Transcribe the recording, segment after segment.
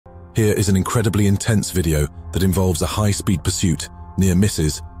Here is an incredibly intense video that involves a high-speed pursuit, near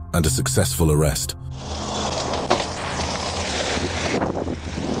misses, and a successful arrest.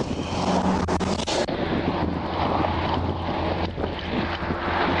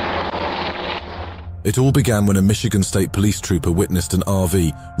 It all began when a Michigan State Police trooper witnessed an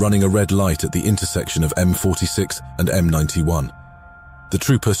RV running a red light at the intersection of M46 and M91. The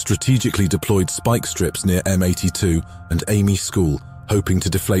trooper strategically deployed spike strips near M82 and Amy School, hoping to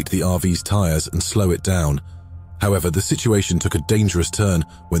deflate the RV's tires and slow it down. However, the situation took a dangerous turn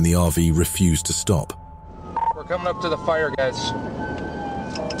when the RV refused to stop. We're coming up to the fire, guys.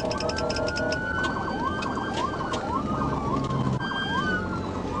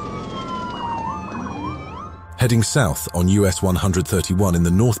 Heading south on US 131 in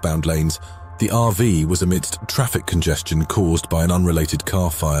the northbound lanes, the RV was amidst traffic congestion caused by an unrelated car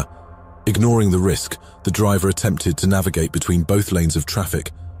fire. Ignoring the risk, the driver attempted to navigate between both lanes of traffic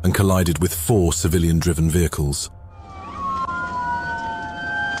and collided with 4 civilian-driven vehicles.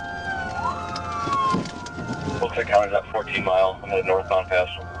 Looks like County's at 14 Mile. I'm headed northbound past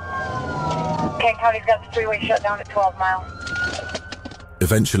them. Okay, County's got the freeway shut down at 12 Mile.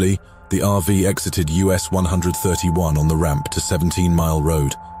 Eventually, the RV exited US 131 on the ramp to 17 Mile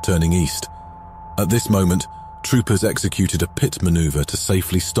Road, turning east. At this moment, troopers executed a pit maneuver to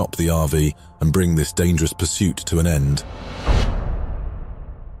safely stop the RV and bring this dangerous pursuit to an end.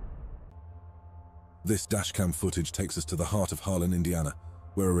 This dashcam footage takes us to the heart of Harlan, Indiana,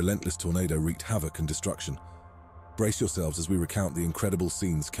 where a relentless tornado wreaked havoc and destruction. Brace yourselves as we recount the incredible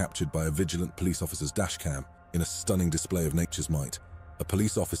scenes captured by a vigilant police officer's dashcam in a stunning display of nature's might. A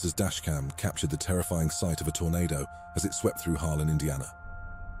police officer's dashcam captured the terrifying sight of a tornado as it swept through Harlan, Indiana.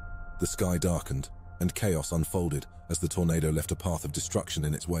 The sky darkened, and chaos unfolded as the tornado left a path of destruction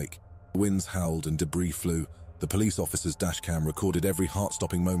in its wake. Winds howled and debris flew. The police officer's dashcam recorded every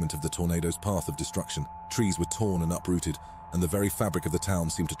heart-stopping moment of the tornado's path of destruction. Trees were torn and uprooted, and the very fabric of the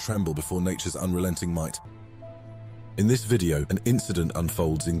town seemed to tremble before nature's unrelenting might. In this video, an incident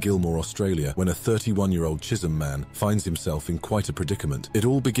unfolds in Gilmore, Australia, when a 31-year-old Chisholm man finds himself in quite a predicament. It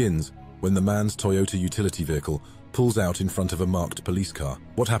all begins when the man's Toyota utility vehicle pulls out in front of a marked police car.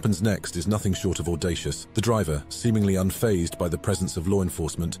 What happens next is nothing short of audacious. The driver, seemingly unfazed by the presence of law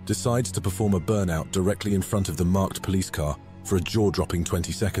enforcement, decides to perform a burnout directly in front of the marked police car for a jaw-dropping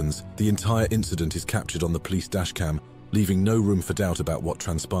 20 seconds. The entire incident is captured on the police dashcam, leaving no room for doubt about what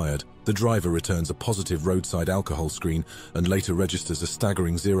transpired. The driver returns a positive roadside alcohol screen and later registers a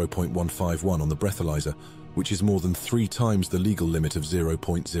staggering 0.151 on the breathalyzer, which is more than 3 times the legal limit of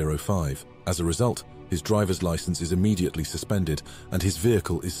 0.05. As a result, his driver's license is immediately suspended and his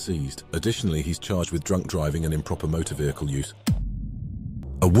vehicle is seized. Additionally, he's charged with drunk driving and improper motor vehicle use.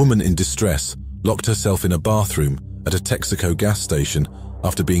 A woman in distress locked herself in a bathroom at a Texaco gas station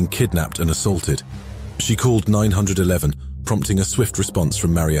after being kidnapped and assaulted. She called 911, prompting a swift response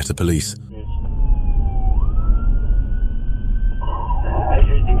from Marietta Police. Can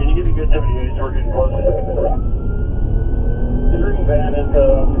you give me good 70 minutes? We're getting close. The green van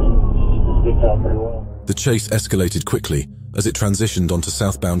sticks out pretty well. The chase escalated quickly as it transitioned onto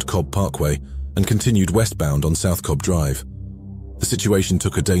southbound Cobb Parkway and continued westbound on South Cobb Drive. The situation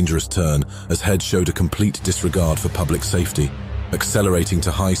took a dangerous turn as Head showed a complete disregard for public safety, accelerating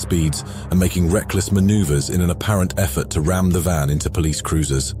to high speeds and making reckless maneuvers in an apparent effort to ram the van into police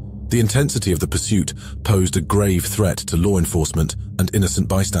cruisers. The intensity of the pursuit posed a grave threat to law enforcement and innocent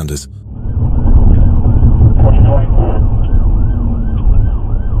bystanders. 2020.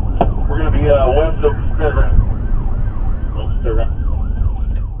 We're going to be west of Fairground.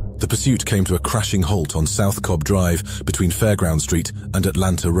 The pursuit came to a crashing halt on South Cobb Drive between Fairground Street and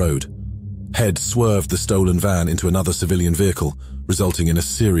Atlanta Road. Head swerved the stolen van into another civilian vehicle, resulting in a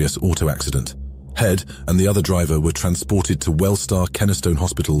serious auto accident. Head and the other driver were transported to Wellstar Kennestone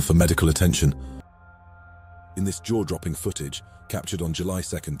Hospital for medical attention. In this jaw-dropping footage, captured on July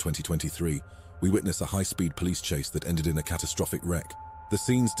 2nd, 2023, we witness a high-speed police chase that ended in a catastrophic wreck. The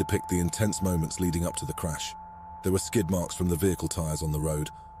scenes depict the intense moments leading up to the crash. There were skid marks from the vehicle tires on the road,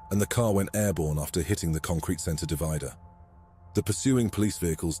 and the car went airborne after hitting the concrete center divider. The pursuing police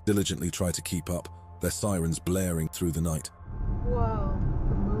vehicles diligently try to keep up, their sirens blaring through the night. Whoa,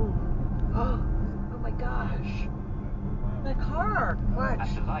 the moon. Oh my gosh. My car. Watch.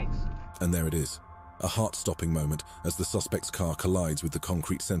 That's the lights. And there it is, a heart-stopping moment as the suspect's car collides with the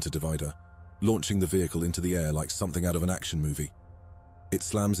concrete center divider, launching the vehicle into the air like something out of an action movie. It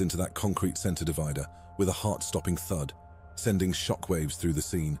slams into that concrete center divider with a heart-stopping thud, sending shockwaves through the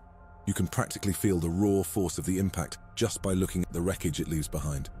scene. You can practically feel the raw force of the impact just by looking at the wreckage it leaves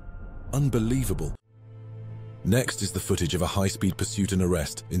behind. Unbelievable. Next is the footage of a high-speed pursuit and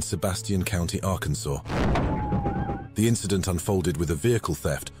arrest in Sebastian County, Arkansas. The incident unfolded with a vehicle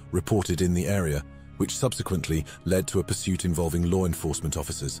theft reported in the area, which subsequently led to a pursuit involving law enforcement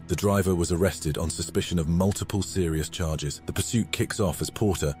officers. The driver was arrested on suspicion of multiple serious charges. The pursuit kicks off as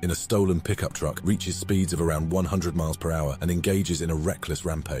Porter, in a stolen pickup truck, reaches speeds of around 100 miles per hour and engages in a reckless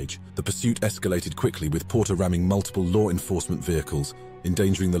rampage. The pursuit escalated quickly, with Porter ramming multiple law enforcement vehicles,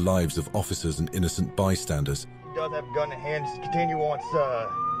 endangering the lives of officers and innocent bystanders. He does have a gun in hand. Just continue on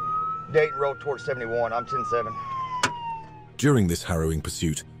Dayton Road towards 71. I'm 10-7. During this harrowing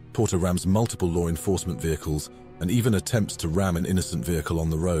pursuit, Porter rams multiple law enforcement vehicles and even attempts to ram an innocent vehicle on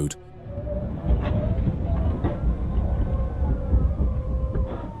the road.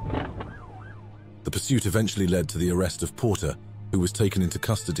 The pursuit eventually led to the arrest of Porter, who was taken into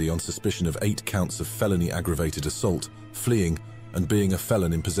custody on suspicion of 8 counts of felony aggravated assault, fleeing, and being a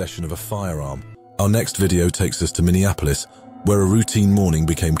felon in possession of a firearm. Our next video takes us to Minneapolis, where a routine morning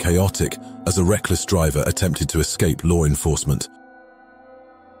became chaotic as a reckless driver attempted to escape law enforcement.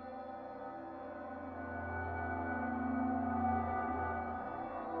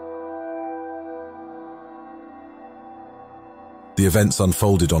 The events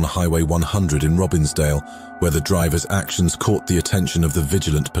unfolded on Highway 100 in Robbinsdale, where the driver's actions caught the attention of the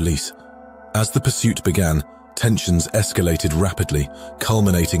vigilant police. As the pursuit began, tensions escalated rapidly,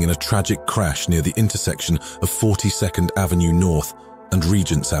 culminating in a tragic crash near the intersection of 42nd Avenue North and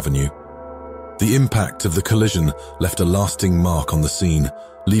Regents Avenue. The impact of the collision left a lasting mark on the scene,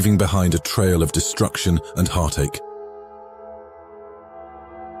 leaving behind a trail of destruction and heartache.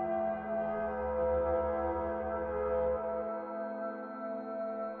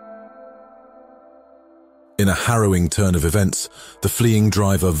 In a harrowing turn of events, the fleeing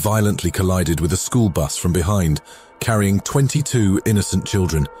driver violently collided with a school bus from behind, carrying 22 innocent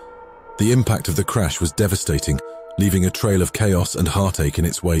children. The impact of the crash was devastating, leaving a trail of chaos and heartache in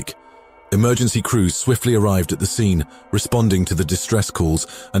its wake. Emergency crews swiftly arrived at the scene, responding to the distress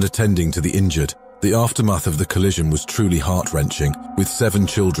calls and attending to the injured. The aftermath of the collision was truly heart-wrenching, with 7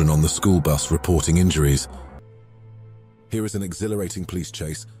 children on the school bus reporting injuries. Here is an exhilarating police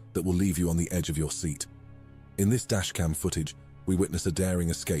chase that will leave you on the edge of your seat. In this dashcam footage, we witness a daring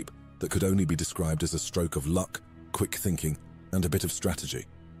escape that could only be described as a stroke of luck, quick thinking, and a bit of strategy.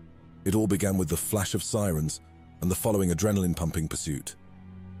 It all began with the flash of sirens and the following adrenaline-pumping pursuit.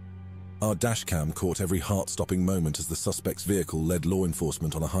 Our dashcam caught every heart-stopping moment as the suspect's vehicle led law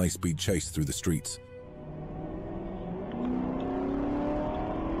enforcement on a high-speed chase through the streets.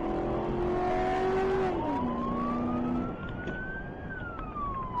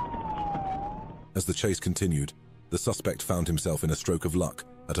 As the chase continued, the suspect found himself in a stroke of luck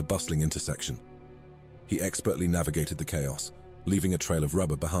at a bustling intersection. He expertly navigated the chaos, leaving a trail of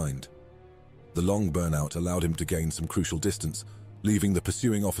rubber behind. The long burnout allowed him to gain some crucial distance, leaving the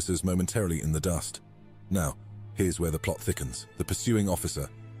pursuing officers momentarily in the dust. Now, here's where the plot thickens. The pursuing officer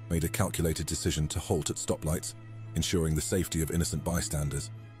made a calculated decision to halt at stoplights, ensuring the safety of innocent bystanders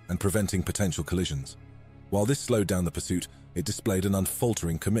and preventing potential collisions. While this slowed down the pursuit, it displayed an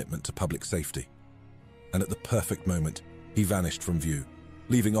unfaltering commitment to public safety. And at the perfect moment, he vanished from view,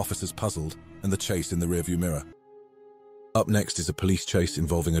 leaving officers puzzled and the chase in the rearview mirror. Up next is a police chase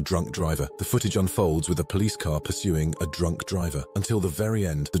involving a drunk driver. The footage unfolds with a police car pursuing a drunk driver. Until the very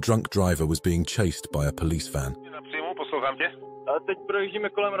end, the drunk driver was being chased by a police van.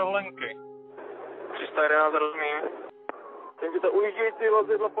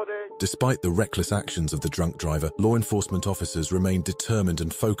 Despite the reckless actions of the drunk driver, law enforcement officers remained determined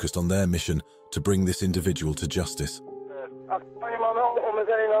and focused on their mission to bring this individual to justice.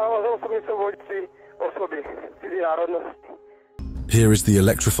 Here is the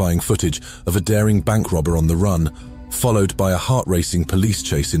electrifying footage of a daring bank robber on the run, followed by a heart-racing police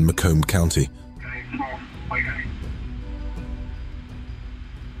chase in Macomb County.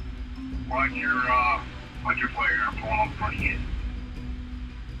 What's your player? I'm pulling up front of you.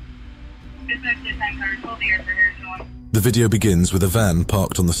 The video begins with a van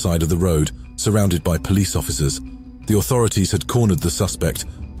parked on the side of the road, surrounded by police officers. The authorities had cornered the suspect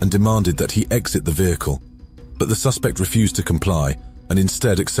and demanded that he exit the vehicle. But the suspect refused to comply and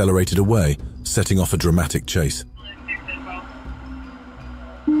instead accelerated away, setting off a dramatic chase.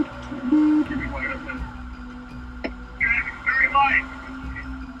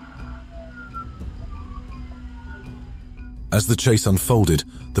 As the chase unfolded,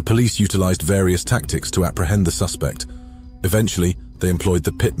 the police utilized various tactics to apprehend the suspect. Eventually, they employed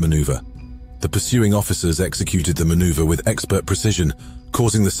the pit maneuver. The pursuing officers executed the maneuver with expert precision,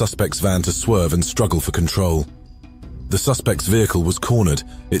 causing the suspect's van to swerve and struggle for control. The suspect's vehicle was cornered.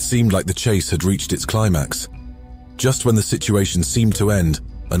 It seemed like the chase had reached its climax. Just when the situation seemed to end,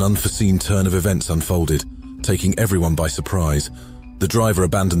 an unforeseen turn of events unfolded, taking everyone by surprise. The driver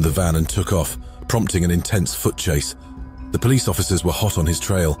abandoned the van and took off, prompting an intense foot chase. The police officers were hot on his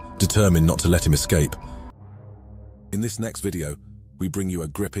trail, determined not to let him escape. In this next video, we bring you a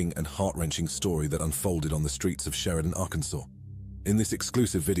gripping and heart-wrenching story that unfolded on the streets of Sheridan, Arkansas. In this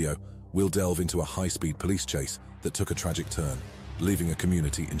exclusive video, we'll delve into a high-speed police chase that took a tragic turn, leaving a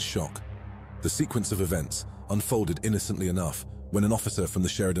community in shock. The sequence of events unfolded innocently enough when an officer from the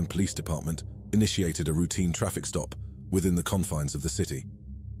Sheridan Police Department initiated a routine traffic stop within the confines of the city.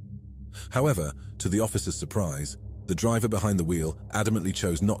 However, to the officer's surprise, the driver behind the wheel adamantly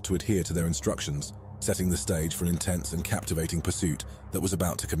chose not to adhere to their instructions, setting the stage for an intense and captivating pursuit that was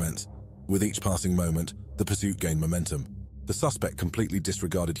about to commence. With each passing moment, the pursuit gained momentum. The suspect completely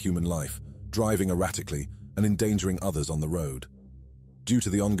disregarded human life, driving erratically and endangering others on the road. Due to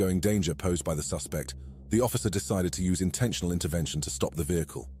the ongoing danger posed by the suspect, the officer decided to use intentional intervention to stop the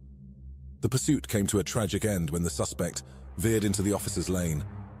vehicle. The pursuit came to a tragic end when the suspect veered into the officer's lane,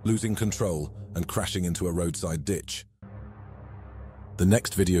 losing control and crashing into a roadside ditch. The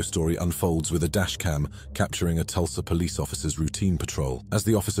next video story unfolds with a dash cam capturing a Tulsa police officer's routine patrol. As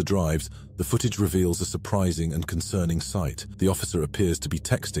the officer drives, the footage reveals a surprising and concerning sight. The officer appears to be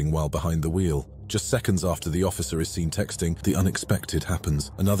texting while behind the wheel. Just seconds after the officer is seen texting, the unexpected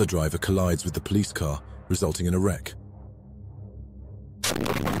happens. Another driver collides with the police car, resulting in a wreck.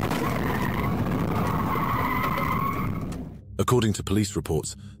 According to police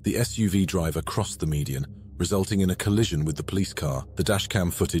reports, the SUV driver crossed the median, resulting in a collision with the police car. The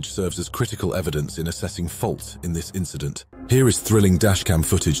dashcam footage serves as critical evidence in assessing fault in this incident. Here is thrilling dashcam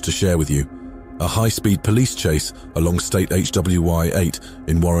footage to share with you. A high-speed police chase along State HWY 8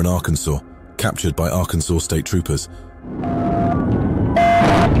 in Warren, Arkansas, captured by Arkansas State Troopers.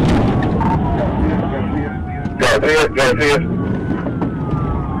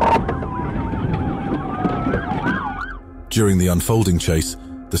 During the unfolding chase,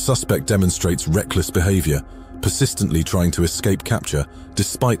 the suspect demonstrates reckless behavior, persistently trying to escape capture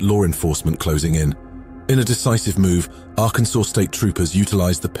despite law enforcement closing in. In a decisive move, Arkansas State Troopers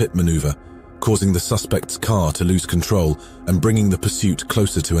utilized the pit maneuver, causing the suspect's car to lose control and bringing the pursuit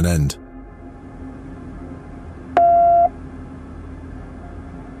closer to an end.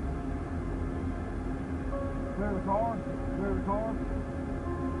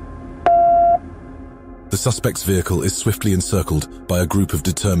 The suspect's vehicle is swiftly encircled by a group of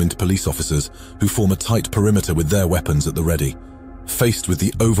determined police officers who form a tight perimeter with their weapons at the ready. Faced with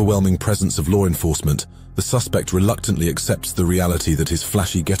the overwhelming presence of law enforcement, the suspect reluctantly accepts the reality that his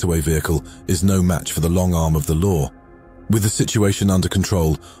flashy getaway vehicle is no match for the long arm of the law. With the situation under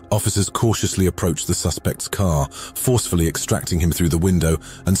control, officers cautiously approach the suspect's car, forcefully extracting him through the window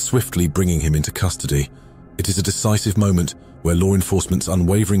and swiftly bringing him into custody. It is a decisive moment where law enforcement's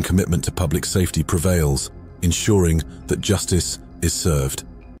unwavering commitment to public safety prevails, ensuring that justice is served.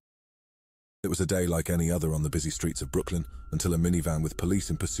 It was a day like any other on the busy streets of Brooklyn until a minivan with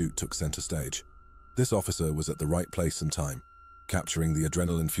police in pursuit took center stage. This officer was at the right place and time, capturing the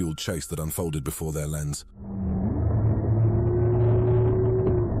adrenaline-fueled chase that unfolded before their lens.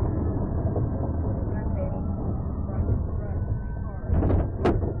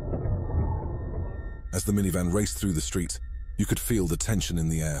 As the minivan raced through the streets, you could feel the tension in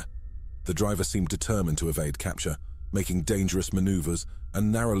the air. The driver seemed determined to evade capture, making dangerous maneuvers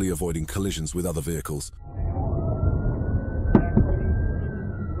and narrowly avoiding collisions with other vehicles.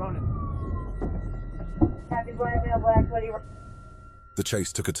 The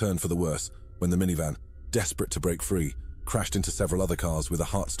chase took a turn for the worse when the minivan, desperate to break free, crashed into several other cars with a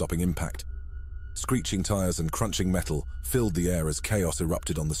heart-stopping impact. Screeching tires and crunching metal filled the air as chaos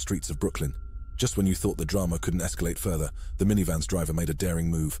erupted on the streets of Brooklyn. Just when you thought the drama couldn't escalate further, the minivan's driver made a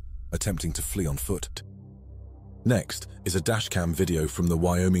daring move, attempting to flee on foot. Next is a dashcam video from the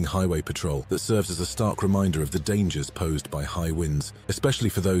Wyoming Highway Patrol that serves as a stark reminder of the dangers posed by high winds, especially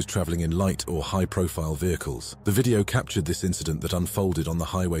for those traveling in light or high-profile vehicles. The video captured this incident that unfolded on the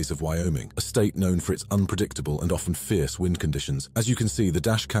highways of Wyoming, a state known for its unpredictable and often fierce wind conditions. As you can see, the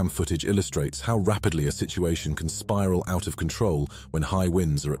dashcam footage illustrates how rapidly a situation can spiral out of control when high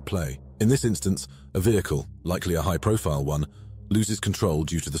winds are at play. In this instance, a vehicle, likely a high-profile one, loses control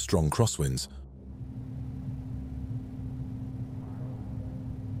due to the strong crosswinds.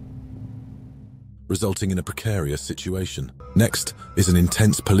 Resulting in a precarious situation. Next is an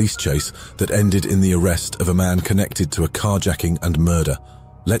intense police chase that ended in the arrest of a man connected to a carjacking and murder.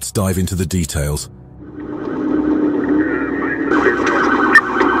 Let's dive into the details.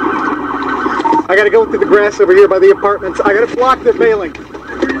 I gotta go through the grass over here by the apartments. I gotta block the railing.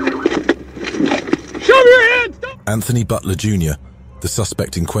 Show me your hands! Anthony Butler Jr., the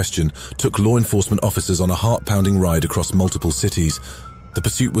suspect in question, took law enforcement officers on a heart-pounding ride across multiple cities. The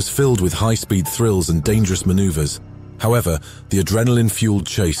pursuit was filled with high-speed thrills and dangerous maneuvers. However, the adrenaline-fueled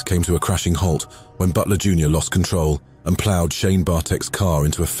chase came to a crashing halt when Butler Jr. lost control and plowed Shane Bartek's car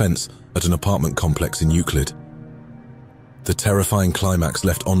into a fence at an apartment complex in Euclid. The terrifying climax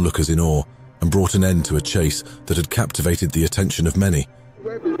left onlookers in awe and brought an end to a chase that had captivated the attention of many.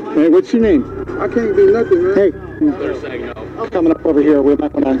 Hey, what's your name? I can't do nothing, man. Hey. They're saying no. I'm coming up over here. We're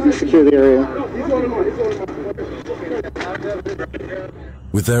not going to secure the area.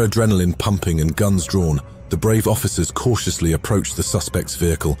 With their adrenaline pumping and guns drawn, the brave officers cautiously approached the suspect's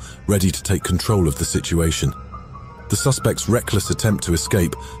vehicle, ready to take control of the situation. The suspect's reckless attempt to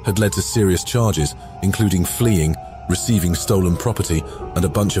escape had led to serious charges, including fleeing, receiving stolen property, and a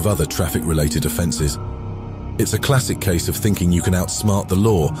bunch of other traffic-related offenses. It's a classic case of thinking you can outsmart the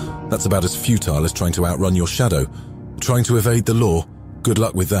law. That's about as futile as trying to outrun your shadow. Trying to evade the law? Good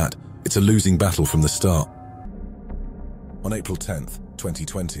luck with that. It's a losing battle from the start. On April 10th,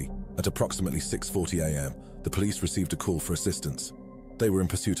 2020, at approximately 6:40 a.m., the police received a call for assistance. They were in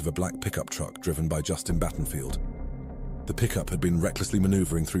pursuit of a black pickup truck driven by Justin Battenfield. The pickup had been recklessly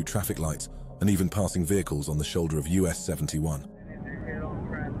maneuvering through traffic lights and even passing vehicles on the shoulder of US 71.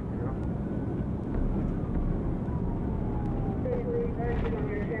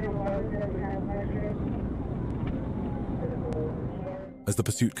 As the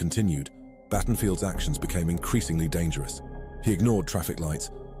pursuit continued, Battenfield's actions became increasingly dangerous. He ignored traffic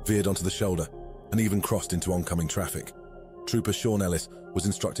lights, veered onto the shoulder, and even crossed into oncoming traffic. Trooper Sean Ellis was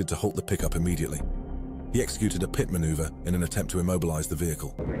instructed to halt the pickup immediately. He executed a pit maneuver in an attempt to immobilize the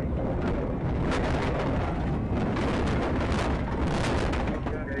vehicle. Go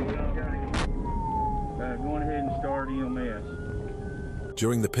ahead and start EMS.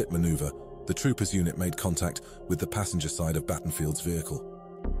 During the pit maneuver, the troopers' unit made contact with the passenger side of Battenfield's vehicle.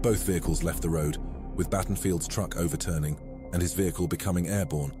 Both vehicles left the road, with Battenfield's truck overturning and his vehicle becoming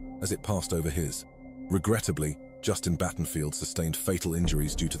airborne as it passed over his. Regrettably, Justin Battenfield sustained fatal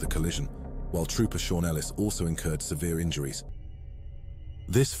injuries due to the collision, while Trooper Sean Ellis also incurred severe injuries.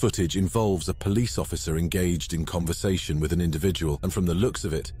 This footage involves a police officer engaged in conversation with an individual, and from the looks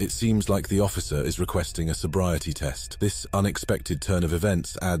of it, it seems like the officer is requesting a sobriety test. This unexpected turn of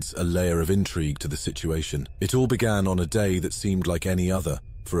events adds a layer of intrigue to the situation. It all began on a day that seemed like any other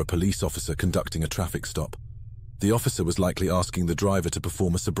for a police officer conducting a traffic stop. The officer was likely asking the driver to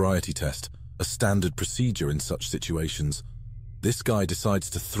perform a sobriety test, a standard procedure in such situations. This guy decides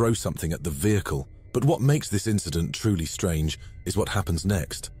to throw something at the vehicle. But what makes this incident truly strange is what happens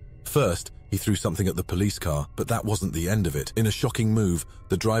next. First, he threw something at the police car, but that wasn't the end of it. In a shocking move,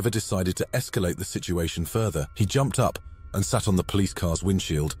 the driver decided to escalate the situation further. He jumped up and sat on the police car's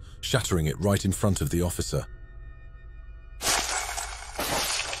windshield, shattering it right in front of the officer.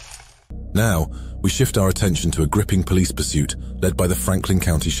 Now, we shift our attention to a gripping police pursuit led by the Franklin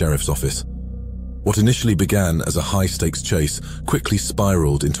County Sheriff's Office. What initially began as a high-stakes chase quickly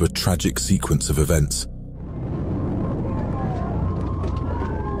spiraled into a tragic sequence of events.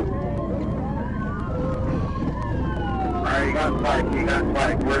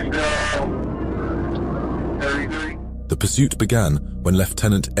 The pursuit began when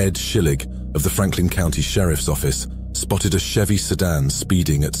Lieutenant Ed Schillig of the Franklin County Sheriff's Office spotted a Chevy sedan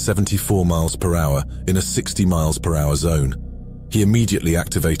speeding at 74 miles per hour in a 60 miles per hour zone. He immediately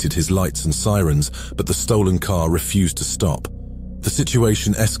activated his lights and sirens, but the stolen car refused to stop. The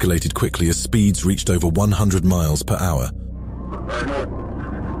situation escalated quickly as speeds reached over 100 miles per hour.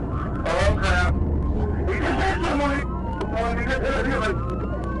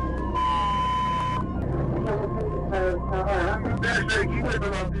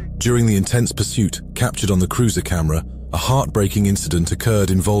 During the intense pursuit, captured on the cruiser camera, a heartbreaking incident occurred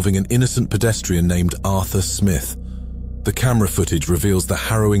involving an innocent pedestrian named Arthur Smith. The camera footage reveals the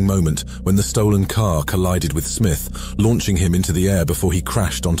harrowing moment when the stolen car collided with Smith, launching him into the air before he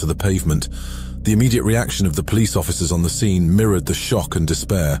crashed onto the pavement. The immediate reaction of the police officers on the scene mirrored the shock and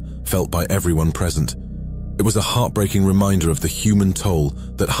despair felt by everyone present. It was a heartbreaking reminder of the human toll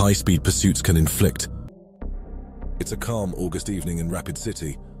that high-speed pursuits can inflict. It's a calm August evening in Rapid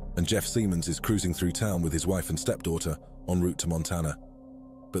City, and Jeff Siemens is cruising through town with his wife and stepdaughter en route to Montana.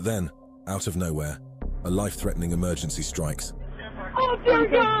 But then, out of nowhere, a life-threatening emergency strikes. Oh, dear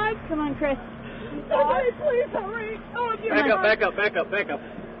God! Come on, Chris. Somebody please hurry! Oh, dear Back up.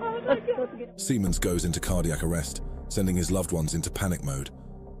 Oh, my God. Siemens goes into cardiac arrest, sending his loved ones into panic mode.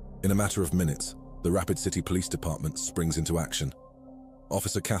 In a matter of minutes, the Rapid City Police Department springs into action.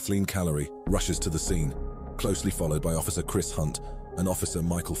 Officer Kathleen Callery rushes to the scene, closely followed by Officer Chris Hunt and Officer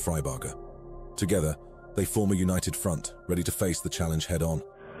Michael Freiberger. Together, They form a united front, ready to face the challenge head-on.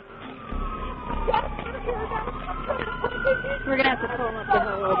 We're gonna have to pull him up the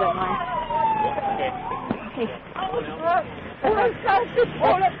hill a little bit more.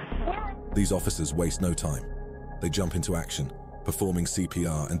 These officers waste no time. They jump into action, performing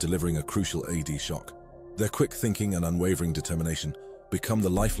CPR and delivering a crucial AD shock. Their quick thinking and unwavering determination become the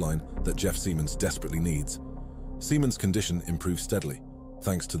lifeline that Jeff Siemens desperately needs. Siemens' condition improves steadily,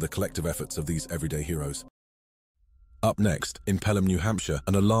 thanks to the collective efforts of these everyday heroes. Up next, in Pelham, New Hampshire,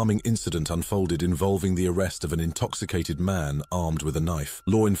 an alarming incident unfolded involving the arrest of an intoxicated man armed with a knife.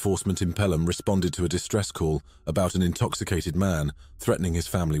 Law enforcement in Pelham responded to a distress call about an intoxicated man threatening his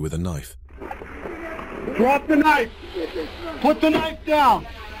family with a knife. Drop the knife! Put the knife down!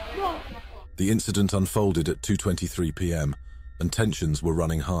 The incident unfolded at 2:23 p.m. and tensions were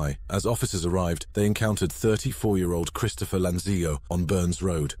running high. As officers arrived, they encountered 34-year-old Christopher Lanzillo on Burns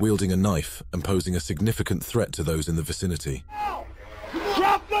Road, wielding a knife and posing a significant threat to those in the vicinity.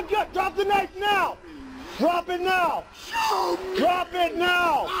 Drop the knife now! Drop it now! Drop it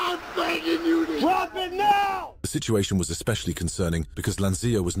now! I'm begging you to drop it now! The situation was especially concerning because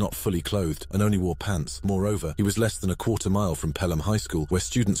Lanzillo was not fully clothed and only wore pants. Moreover, he was less than a quarter mile from Pelham High School, where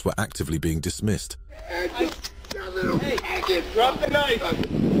students were actively being dismissed. Hey, drop the knife!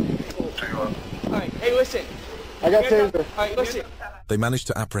 Alright, hey, listen. I got taser. Alright, listen. They managed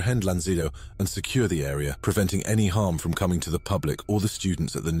to apprehend Lanzillo and secure the area, preventing any harm from coming to the public or the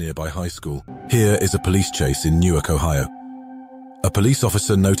students at the nearby high school. Here is a police chase in Newark, Ohio. A police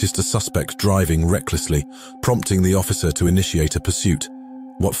officer noticed a suspect driving recklessly, prompting the officer to initiate a pursuit.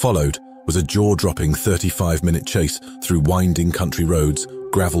 What followed was a jaw-dropping 35-minute chase through winding country roads,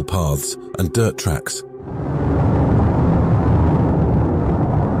 gravel paths, and dirt tracks.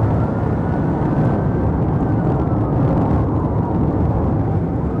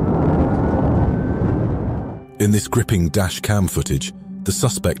 In this gripping dash-cam footage, the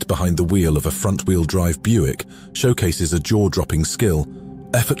suspect behind the wheel of a front-wheel drive Buick showcases a jaw-dropping skill,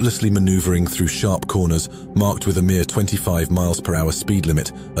 effortlessly maneuvering through sharp corners marked with a mere 25 miles per hour speed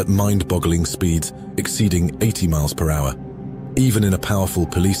limit at mind-boggling speeds exceeding 80 miles per hour. Even in a powerful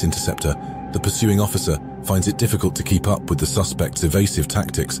police interceptor, the pursuing officer finds it difficult to keep up with the suspect's evasive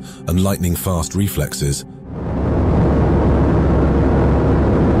tactics and lightning-fast reflexes.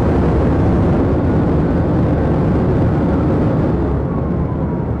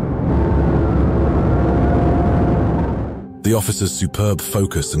 The officer's superb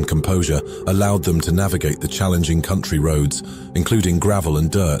focus and composure allowed them to navigate the challenging country roads, including gravel and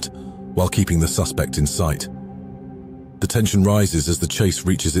dirt, while keeping the suspect in sight. The tension rises as the chase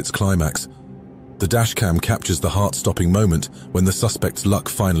reaches its climax. The dashcam captures the heart-stopping moment when the suspect's luck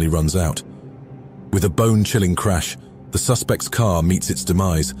finally runs out. With a bone-chilling crash, the suspect's car meets its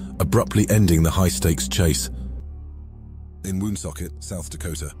demise, abruptly ending the high-stakes chase. In Woonsocket, South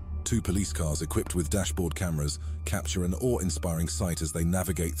Dakota, 2 police cars equipped with dashboard cameras capture an awe-inspiring sight as they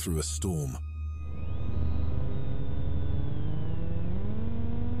navigate through a storm.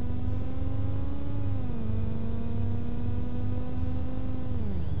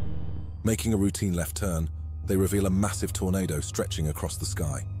 Making a routine left turn, they reveal a massive tornado stretching across the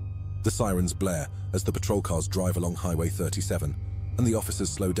sky. The sirens blare as the patrol cars drive along Highway 37, and the officers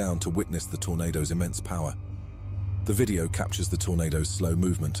slow down to witness the tornado's immense power. The video captures the tornado's slow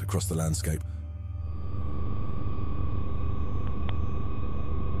movement across the landscape.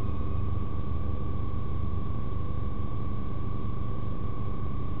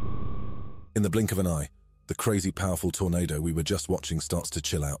 In the blink of an eye, the crazy powerful tornado we were just watching starts to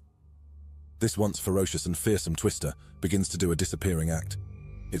chill out. This once ferocious and fearsome twister begins to do a disappearing act.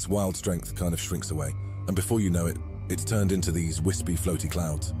 Its wild strength kind of shrinks away, and before you know it, it's turned into these wispy, floaty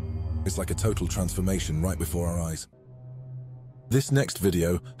clouds. It's like a total transformation right before our eyes. This next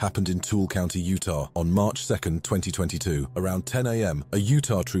video happened in Toole County, Utah on March 2nd, 2022. Around 10 a.m., a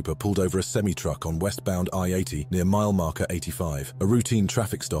Utah trooper pulled over a semi-truck on westbound I-80 near mile marker 85, a routine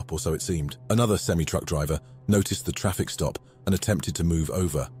traffic stop or so it seemed. Another semi-truck driver noticed the traffic stop and attempted to move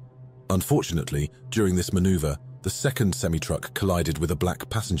over. Unfortunately, during this maneuver, the second semi-truck collided with a black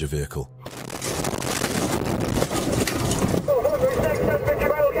passenger vehicle.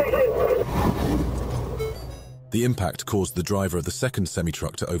 The impact caused the driver of the second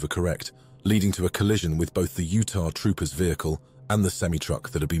semi-truck to overcorrect, leading to a collision with both the Utah trooper's vehicle and the semi-truck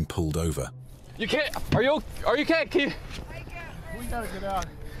that had been pulled over. You can't. Are you okay? Can you? We gotta get out.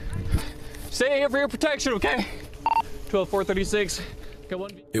 Stay here for your protection, okay? 12-436. Got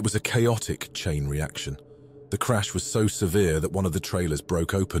one. It was a chaotic chain reaction. The crash was so severe that one of the trailers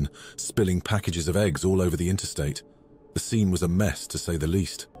broke open, spilling packages of eggs all over the interstate. The scene was a mess, to say the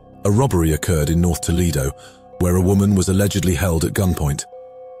least. A robbery occurred in North Toledo, where a woman was allegedly held at gunpoint.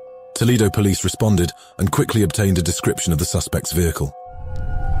 Toledo police responded and quickly obtained a description of the suspect's vehicle.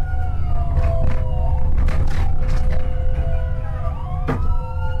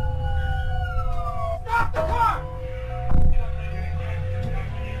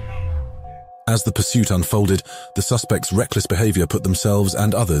 As the pursuit unfolded, the suspect's reckless behavior put themselves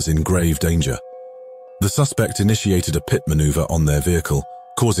and others in grave danger. The suspect initiated a pit maneuver on their vehicle,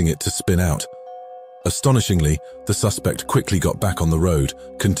 causing it to spin out. Astonishingly, the suspect quickly got back on the road,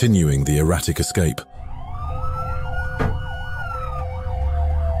 continuing the erratic escape.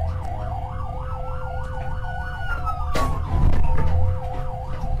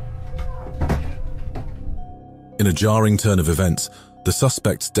 In a jarring turn of events, the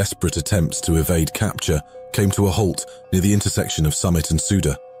suspect's desperate attempts to evade capture came to a halt near the intersection of Summit and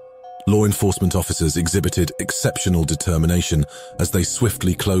Suda. Law enforcement officers exhibited exceptional determination as they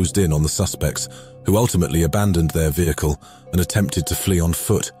swiftly closed in on the suspects, who ultimately abandoned their vehicle and attempted to flee on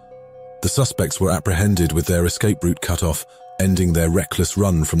foot. The suspects were apprehended with their escape route cut off, ending their reckless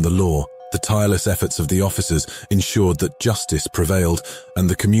run from the law. The tireless efforts of the officers ensured that justice prevailed and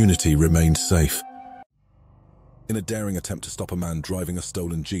the community remained safe. In a daring attempt to stop a man driving a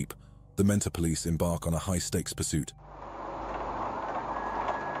stolen Jeep, the Mentor police embark on a high-stakes pursuit.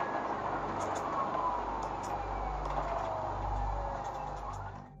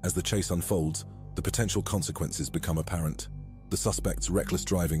 As the chase unfolds, the potential consequences become apparent. The suspect's reckless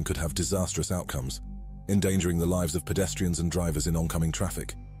driving could have disastrous outcomes, endangering the lives of pedestrians and drivers in oncoming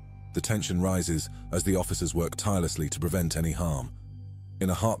traffic. The tension rises as the officers work tirelessly to prevent any harm.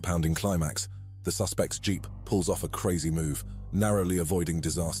 In a heart-pounding climax, the suspect's Jeep pulls off a crazy move, narrowly avoiding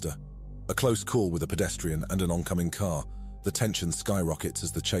disaster. A close call with a pedestrian and an oncoming car, the tension skyrockets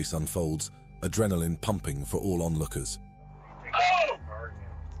as the chase unfolds, adrenaline pumping for all onlookers. Oh!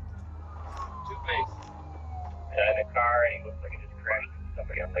 Two-face. In a car, and he looks like he just crashed into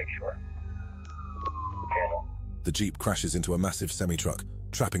somebody on Lakeshore. Channel. The Jeep crashes into a massive semi-truck,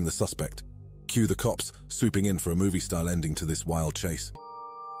 trapping the suspect. Cue the cops, swooping in for a movie-style ending to this wild chase.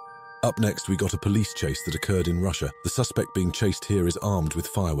 Up next, we got a police chase that occurred in Russia. The suspect being chased here is armed with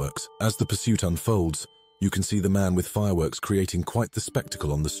fireworks. As the pursuit unfolds, you can see the man with fireworks creating quite the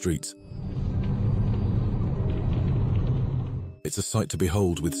spectacle on the streets. It's a sight to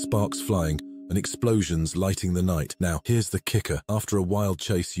behold, with sparks flying and explosions lighting the night. Now, here's the kicker. After a wild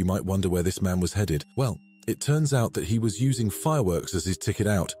chase, you might wonder where this man was headed. Well, it turns out that he was using fireworks as his ticket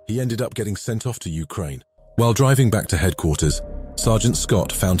out. He ended up getting sent off to Ukraine. While driving back to headquarters, Sergeant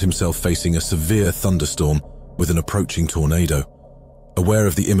Scott found himself facing a severe thunderstorm with an approaching tornado. Aware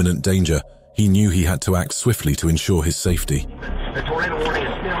of the imminent danger, he knew he had to act swiftly to ensure his safety. The tornado warning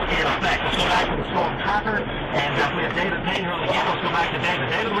is still in effect. Let's go back to the storm tracker, and we have David Payne here on the camera. Let's go back to David.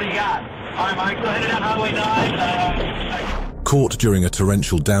 David, what do you got? All right, Mike, go ahead and down Highway 9. Caught during a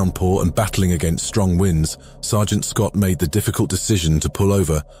torrential downpour and battling against strong winds, Sergeant Scott made the difficult decision to pull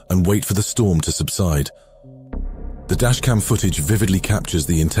over and wait for the storm to subside. The dashcam footage vividly captures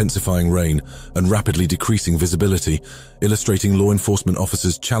the intensifying rain and rapidly decreasing visibility, illustrating law enforcement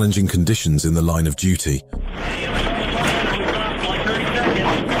officers' challenging conditions in the line of duty.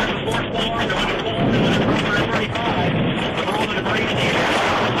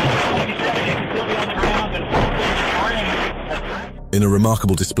 In a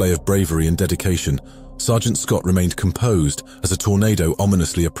remarkable display of bravery and dedication, Sergeant Scott remained composed as a tornado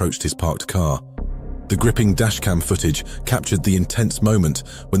ominously approached his parked car. The gripping dashcam footage captured the intense moment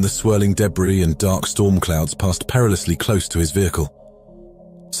when the swirling debris and dark storm clouds passed perilously close to his vehicle.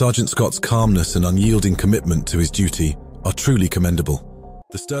 Sergeant Scott's calmness and unyielding commitment to his duty are truly commendable.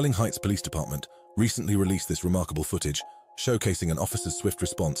 The Sterling Heights Police Department recently released this remarkable footage, showcasing an officer's swift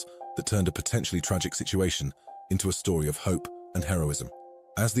response that turned a potentially tragic situation into a story of hope and heroism.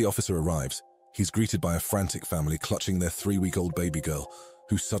 As the officer arrives, he's greeted by a frantic family clutching their 3-week-old baby girl,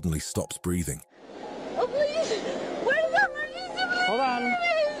 who suddenly stops breathing. Oh, please! Where's the emergency? Hold on.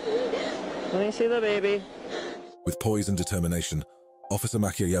 Let me see the baby. With poise and determination, Officer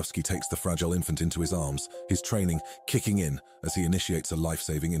Makiejewski takes the fragile infant into his arms, his training kicking in as he initiates a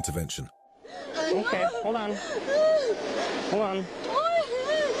life-saving intervention. Okay, hold on. Hold on.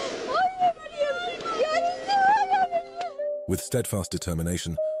 With steadfast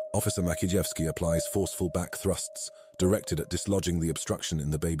determination, Officer Makiejewski applies forceful back thrusts directed at dislodging the obstruction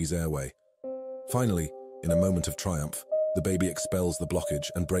in the baby's airway. Finally, in a moment of triumph, the baby expels the blockage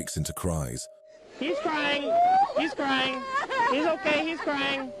and breaks into cries. He's crying. He's crying. He's okay. He's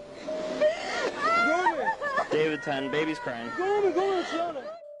crying. David 10, baby's crying.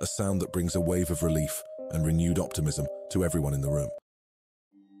 A sound that brings a wave of relief and renewed optimism to everyone in the room.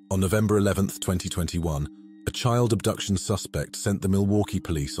 On November 11th, 2021, a child abduction suspect sent the Milwaukee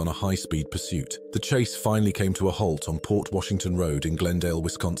police on a high-speed pursuit. The chase finally came to a halt on Port Washington Road in Glendale,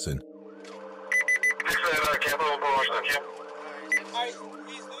 Wisconsin.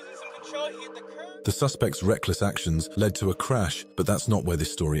 The suspect's reckless actions led to a crash, but that's not where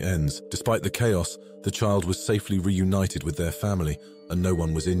this story ends. Despite the chaos, the child was safely reunited with their family, and no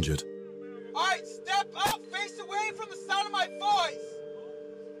one was injured. All right, step up, face away from the sound of my voice.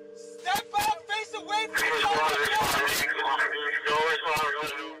 Step up, face away from the sound of my voice.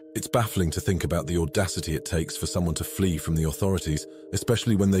 It's baffling to think about the audacity it takes for someone to flee from the authorities,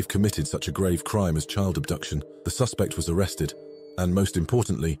 especially when they've committed such a grave crime as child abduction. The suspect was arrested, and most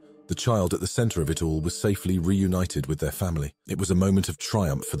importantly, the child at the center of it all was safely reunited with their family. It was a moment of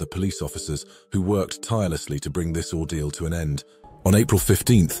triumph for the police officers who worked tirelessly to bring this ordeal to an end. On April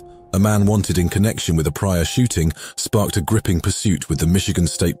 15th, a man wanted in connection with a prior shooting sparked a gripping pursuit with the Michigan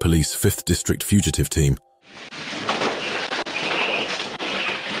State Police 5th District Fugitive Team.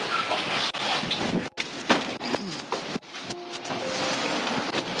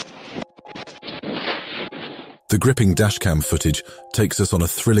 The gripping dashcam footage takes us on a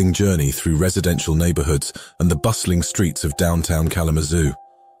thrilling journey through residential neighborhoods and the bustling streets of downtown Kalamazoo.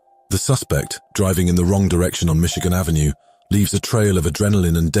 The suspect, driving in the wrong direction on Michigan Avenue, leaves a trail of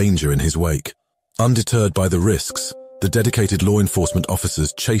adrenaline and danger in his wake. Undeterred by the risks, the dedicated law enforcement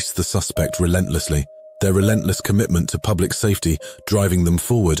officers chase the suspect relentlessly, their relentless commitment to public safety driving them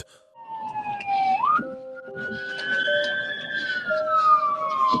forward.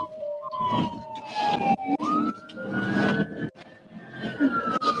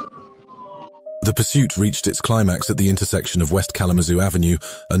 The pursuit reached its climax at the intersection of West Kalamazoo Avenue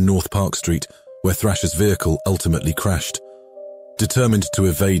and North Park Street, where Thrasher's vehicle ultimately crashed. Determined to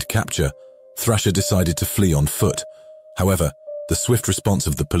evade capture, Thrasher decided to flee on foot. However, the swift response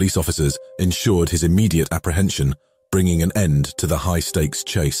of the police officers ensured his immediate apprehension, bringing an end to the high-stakes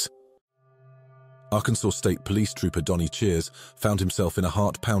chase. Arkansas State Police Trooper Donnie Cheers found himself in a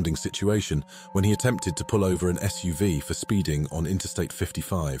heart-pounding situation when he attempted to pull over an SUV for speeding on Interstate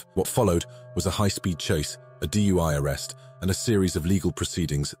 55. What followed was a high-speed chase, a DUI arrest, and a series of legal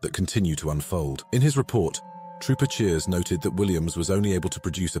proceedings that continue to unfold. In his report, Trooper Cheers noted that Williams was only able to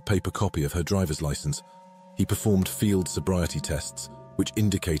produce a paper copy of her driver's license. He performed field sobriety tests, which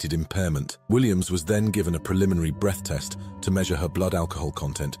indicated impairment. Williams was then given a preliminary breath test to measure her blood alcohol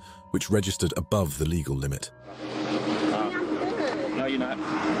content, which registered above the legal limit. No, you're not.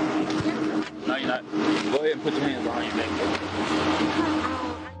 No, you're not. Go ahead and put your hands behind your back.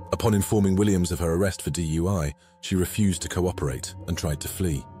 Upon informing Williams of her arrest for DUI, she refused to cooperate and tried to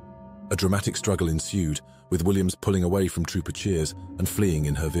flee. A dramatic struggle ensued, with Williams pulling away from Trooper Cheers and fleeing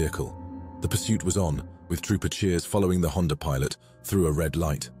in her vehicle. The pursuit was on, with Trooper Cheers following the Honda Pilot through a red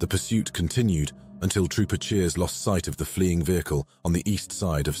light. The pursuit continued until Trooper Cheers lost sight of the fleeing vehicle on the east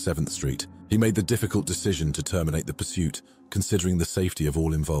side of 7th Street. He made the difficult decision to terminate the pursuit, considering the safety of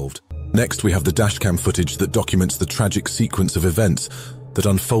all involved. Next, we have the dashcam footage that documents the tragic sequence of events that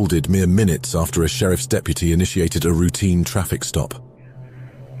unfolded mere minutes after a sheriff's deputy initiated a routine traffic stop.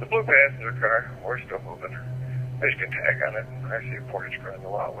 The blue passenger car, we're still moving. Michigan tag on it. I see a portage running the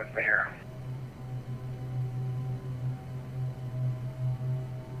lot with me here.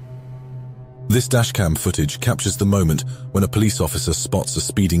 This dashcam footage captures the moment when a police officer spots a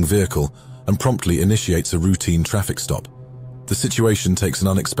speeding vehicle and promptly initiates a routine traffic stop. The situation takes an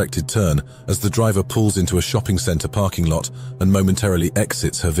unexpected turn as the driver pulls into a shopping center parking lot and momentarily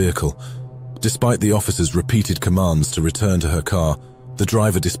exits her vehicle. Despite the officer's repeated commands to return to her car, the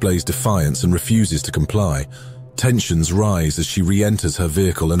driver displays defiance and refuses to comply. Tensions rise as she re-enters her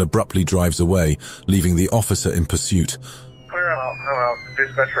vehicle and abruptly drives away, leaving the officer in pursuit. Clear out, I'm out.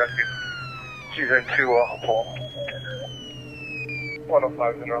 Dispatch rescue. She's into Paul.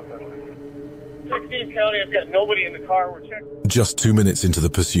 105's interrupted. 16 County, I've got nobody in the car. We're checking. Just 2 minutes into the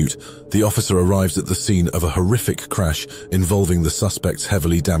pursuit, the officer arrives at the scene of a horrific crash involving the suspect's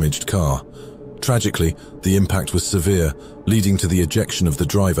heavily damaged car. Tragically, the impact was severe, leading to the ejection of the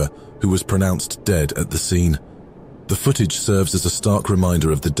driver, who was pronounced dead at the scene. The footage serves as a stark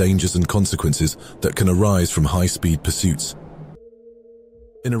reminder of the dangers and consequences that can arise from high-speed pursuits.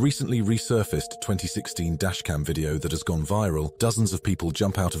 In a recently resurfaced 2016 dashcam video that has gone viral, dozens of people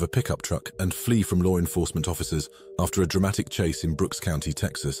jump out of a pickup truck and flee from law enforcement officers after a dramatic chase in Brooks County,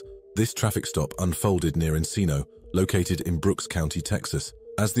 Texas. This traffic stop unfolded near Encino, located in Brooks County, Texas.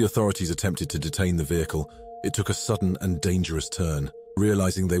 As the authorities attempted to detain the vehicle, it took a sudden and dangerous turn.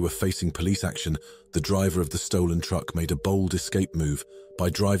 Realizing they were facing police action, the driver of the stolen truck made a bold escape move by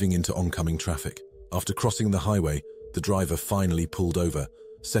driving into oncoming traffic. After crossing the highway, the driver finally pulled over,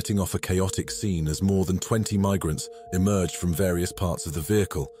 setting off a chaotic scene as more than 20 migrants emerged from various parts of the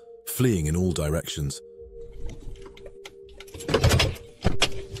vehicle, fleeing in all directions.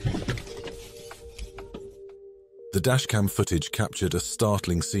 The dashcam footage captured a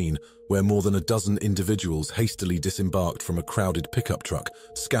startling scene where more than a dozen individuals hastily disembarked from a crowded pickup truck,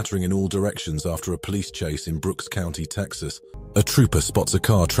 scattering in all directions after a police chase in Brooks County, Texas. A trooper spots a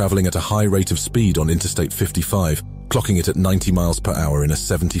car traveling at a high rate of speed on Interstate 55, clocking it at 90 miles per hour in a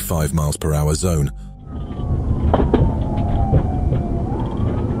 75 miles per hour zone.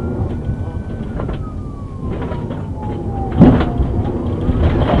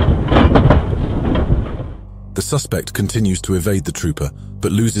 The suspect continues to evade the trooper,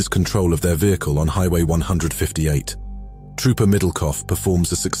 but loses control of their vehicle on Highway 158. Trooper Middlecoff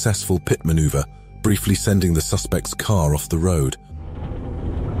performs a successful pit maneuver, briefly sending the suspect's car off the road.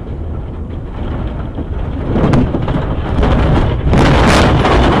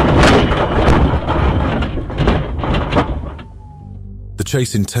 The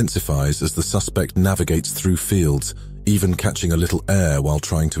chase intensifies as the suspect navigates through fields, even catching a little air while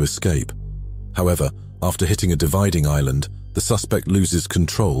trying to escape. However, after hitting a dividing island, the suspect loses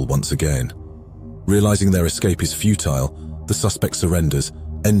control once again. Realizing their escape is futile, the suspect surrenders,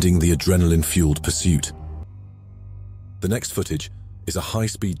 ending the adrenaline-fueled pursuit. The next footage is a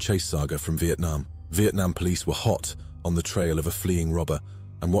high-speed chase saga from Vietnam. Vietnam police were hot on the trail of a fleeing robber,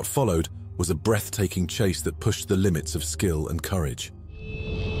 and what followed was a breathtaking chase that pushed the limits of skill and courage.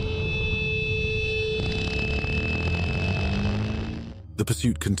 The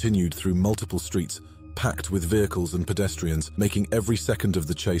pursuit continued through multiple streets, packed with vehicles and pedestrians, making every second of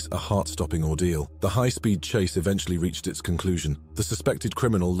the chase a heart-stopping ordeal. The high-speed chase eventually reached its conclusion. The suspected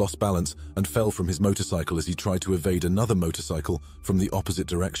criminal lost balance and fell from his motorcycle as he tried to evade another motorcycle from the opposite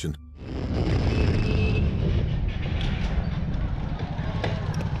direction.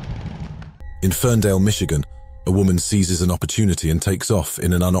 In Ferndale, Michigan, a woman seizes an opportunity and takes off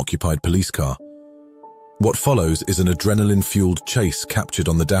in an unoccupied police car. What follows is an adrenaline-fueled chase captured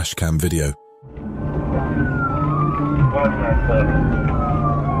on the dashcam video.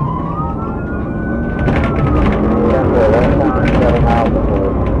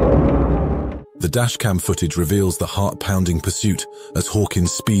 The dashcam footage reveals the heart-pounding pursuit as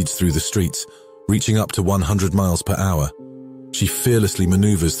Hawkins speeds through the streets, reaching up to 100 miles per hour. She fearlessly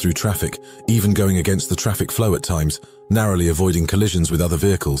maneuvers through traffic, even going against the traffic flow at times, narrowly avoiding collisions with other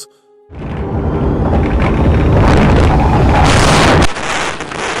vehicles.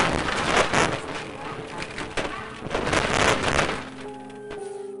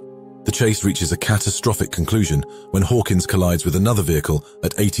 The chase reaches a catastrophic conclusion when Hawkins collides with another vehicle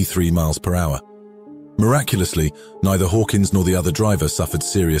at 83 miles per hour. Miraculously, neither Hawkins nor the other driver suffered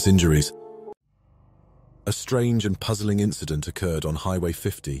serious injuries. A strange and puzzling incident occurred on Highway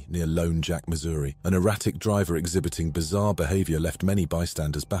 50 near Lone Jack, Missouri. An erratic driver exhibiting bizarre behavior left many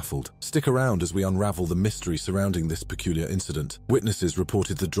bystanders baffled. Stick around as we unravel the mystery surrounding this peculiar incident. Witnesses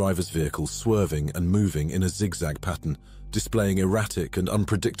reported the driver's vehicle swerving and moving in a zigzag pattern, displaying erratic and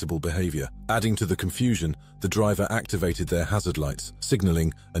unpredictable behavior. Adding to the confusion, the driver activated their hazard lights,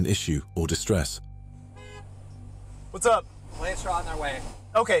 signaling an issue or distress. What's up? Police are on their way.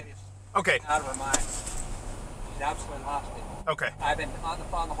 Okay. Okay. Out of her mind. She's absolutely lost it. Okay. I've been on the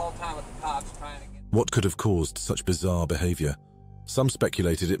phone the whole time with the cops trying to get... What could have caused such bizarre behavior? Some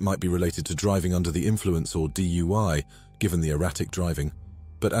speculated it might be related to driving under the influence or DUI, given the erratic driving.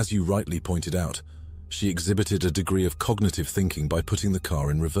 But as you rightly pointed out, she exhibited a degree of cognitive thinking by putting the car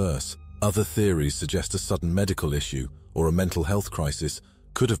in reverse. Other theories suggest a sudden medical issue or a mental health crisis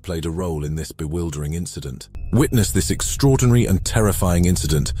could have played a role in this bewildering incident. Witness this extraordinary and terrifying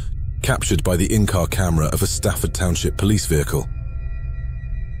incident captured by the in-car camera of a Stafford Township police vehicle.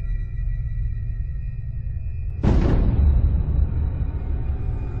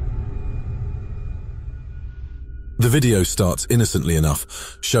 The video starts innocently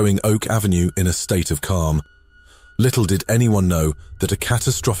enough, showing Oak Avenue in a state of calm. Little did anyone know that a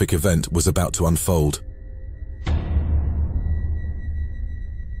catastrophic event was about to unfold.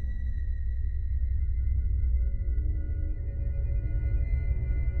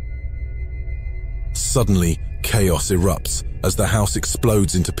 Suddenly, chaos erupts as the house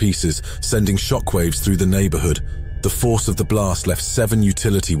explodes into pieces, sending shockwaves through the neighborhood. The force of the blast left 7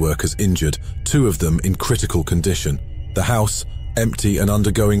 utility workers injured, 2 of them in critical condition. The house, empty and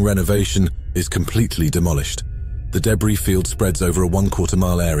undergoing renovation, is completely demolished. The debris field spreads over a 1/4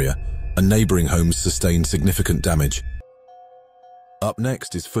 mile area, and neighboring homes sustain significant damage. Up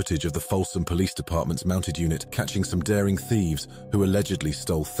next is footage of the Folsom Police Department's mounted unit catching some daring thieves who allegedly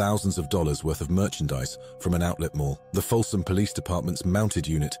stole thousands of dollars worth of merchandise from an outlet mall. The Folsom Police Department's mounted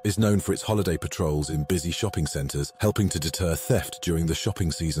unit is known for its holiday patrols in busy shopping centers, helping to deter theft during the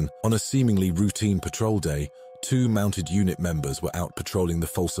shopping season. On a seemingly routine patrol day, 2 mounted unit members were out patrolling the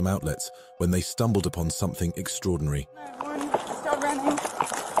Folsom outlets when they stumbled upon something extraordinary. Still running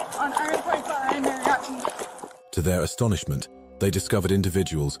on R45. To their astonishment, they discovered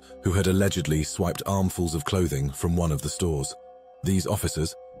individuals who had allegedly swiped armfuls of clothing from one of the stores. These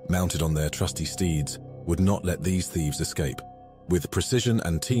officers, mounted on their trusty steeds, would not let these thieves escape. With precision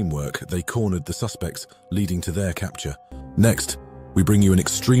and teamwork, they cornered the suspects, leading to their capture. Next, we bring you an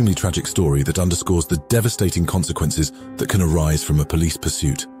extremely tragic story that underscores the devastating consequences that can arise from a police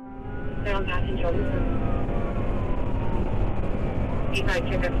pursuit.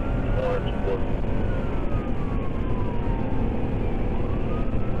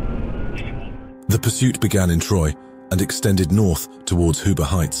 The pursuit began in Troy and extended north towards Huber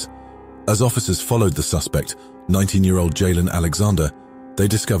Heights. As officers followed the suspect, 19-year-old Jalen Alexander, they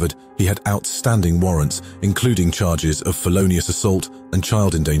discovered he had outstanding warrants, including charges of felonious assault and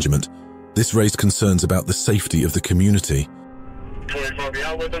child endangerment. This raised concerns about the safety of the community. 24, be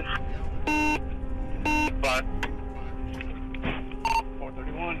out with him. 5.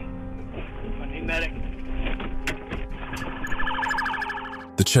 431. I need medic.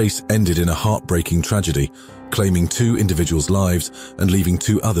 The chase ended in a heartbreaking tragedy, claiming 2 individuals' lives and leaving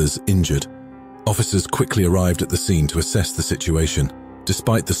 2 others injured. Officers quickly arrived at the scene to assess the situation.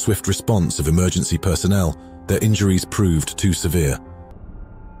 Despite the swift response of emergency personnel, their injuries proved too severe.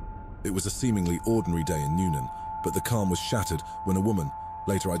 It was a seemingly ordinary day in Newnan, but the calm was shattered when a woman,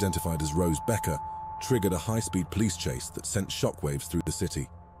 later identified as Rose Becker, triggered a high-speed police chase that sent shockwaves through the city.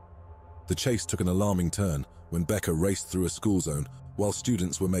 The chase took an alarming turn when Becker raced through a school zone while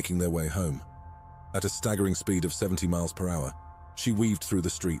students were making their way home. At a staggering speed of 70 miles per hour, she weaved through the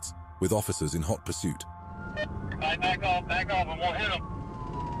streets, with officers in hot pursuit. Back off, and we'll hit him.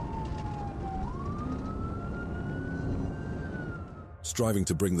 Striving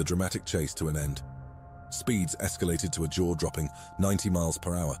to bring the dramatic chase to an end. Speeds escalated to a jaw-dropping 90 miles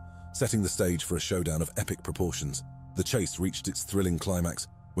per hour, setting the stage for a showdown of epic proportions. The chase reached its thrilling climax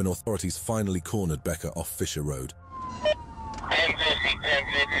when authorities finally cornered Becker off Fisher Road.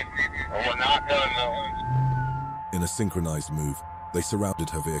 1050. We're not done though. In a synchronized move, they surrounded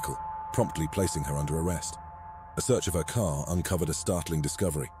her vehicle, promptly placing her under arrest. A search of her car uncovered a startling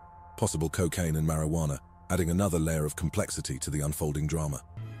discovery: possible cocaine and marijuana, adding another layer of complexity to the unfolding drama.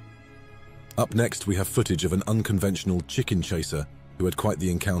 Up next, we have footage of an unconventional chicken chaser who had quite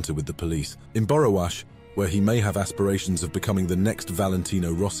the encounter with the police. In Borowash, where he may have aspirations of becoming the next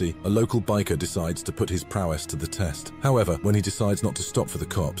Valentino Rossi, a local biker decides to put his prowess to the test. However, when he decides not to stop for the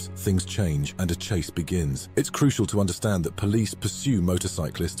cops, things change and a chase begins. It's crucial to understand that police pursue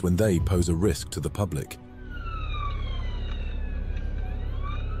motorcyclists when they pose a risk to the public.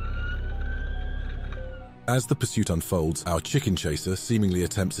 As the pursuit unfolds, our chicken chaser seemingly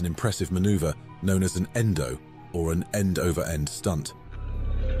attempts an impressive maneuver known as an endo, or an end-over-end stunt.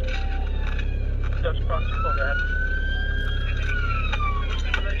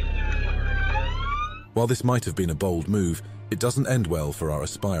 While this might have been a bold move, it doesn't end well for our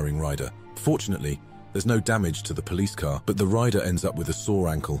aspiring rider. Fortunately, there's no damage to the police car, but the rider ends up with a sore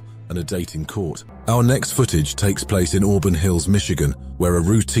ankle and a date in court. Our next footage takes place in Auburn Hills, Michigan, where a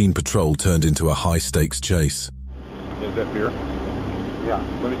routine patrol turned into a high-stakes chase. Is that beer? Yeah.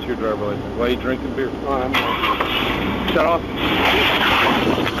 Let me see your driver license. Why are you drinking beer? Shut off.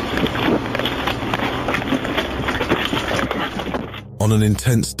 On an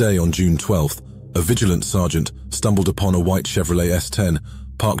intense day on June 12th, a vigilant sergeant stumbled upon a white Chevrolet S10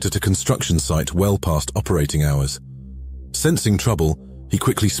 parked at a construction site well past operating hours. Sensing trouble, he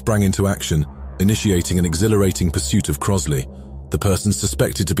quickly sprang into action, initiating an exhilarating pursuit of Crosley, the person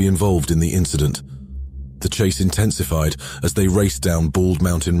suspected to be involved in the incident. The chase intensified as they raced down Bald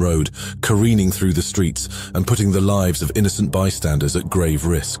Mountain Road, careening through the streets and putting the lives of innocent bystanders at grave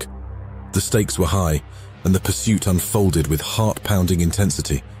risk. The stakes were high, and the pursuit unfolded with heart-pounding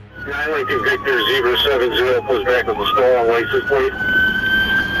intensity. 912 Victor 070 pulls back on the stolen license plate.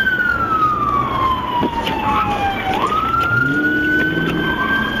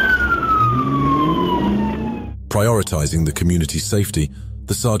 Prioritizing the community's safety,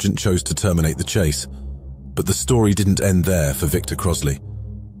 the sergeant chose to terminate the chase. But the story didn't end there for Victor Crosley.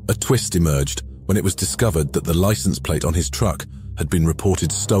 A twist emerged when it was discovered that the license plate on his truck had been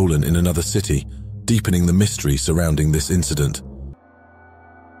reported stolen in another city, deepening the mystery surrounding this incident.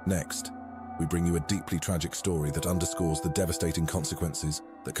 Next, we bring you a deeply tragic story that underscores the devastating consequences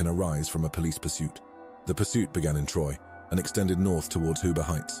that can arise from a police pursuit. The pursuit began in Troy and extended north towards Huber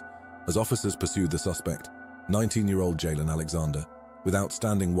Heights. As officers pursued the suspect, 19-year-old Jalen Alexander, with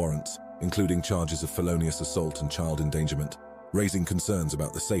outstanding warrants, including charges of felonious assault and child endangerment, raising concerns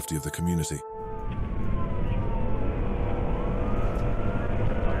about the safety of the community.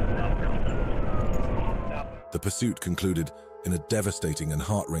 The pursuit concluded in a devastating and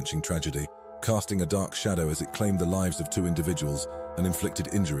heart-wrenching tragedy, casting a dark shadow as it claimed the lives of 2 individuals and inflicted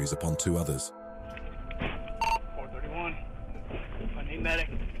injuries upon 2 others. 431. I need medic.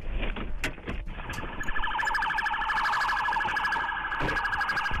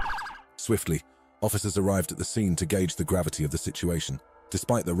 Swiftly, officers arrived at the scene to gauge the gravity of the situation.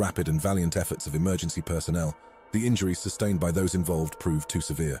 Despite the rapid and valiant efforts of emergency personnel, the injuries sustained by those involved proved too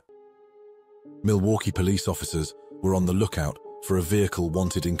severe. Milwaukee police officers were on the lookout for a vehicle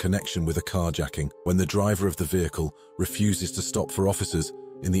wanted in connection with a carjacking when the driver of the vehicle refuses to stop for officers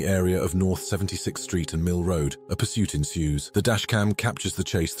in the area of North 76th Street and Mill Road. A pursuit ensues. The dashcam captures the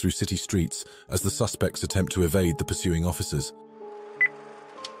chase through city streets as the suspects attempt to evade the pursuing officers.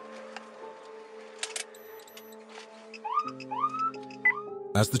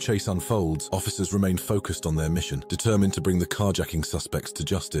 As the chase unfolds, officers remain focused on their mission, determined to bring the carjacking suspects to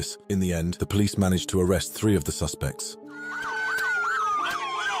justice. In the end, the police managed to arrest 3 of the suspects.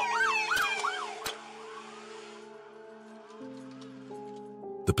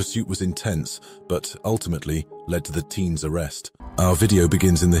 The pursuit was intense, but ultimately led to the teen's arrest. Our video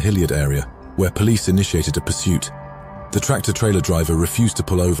begins in the Hilliard area, where police initiated a pursuit. The tractor-trailer driver refused to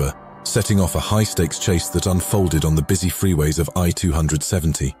pull over, setting off a high-stakes chase that unfolded on the busy freeways of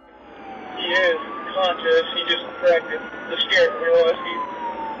I-270. He is conscious. He just cracked the steering wheel as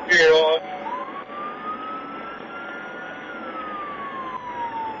he veered off.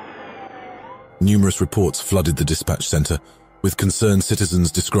 Numerous reports flooded the dispatch center, with concerned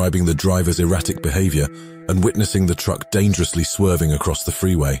citizens describing the driver's erratic behavior and witnessing the truck dangerously swerving across the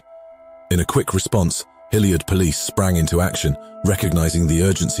freeway. In a quick response, Hilliard police sprang into action, recognizing the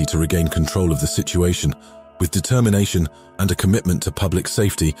urgency to regain control of the situation. With determination and a commitment to public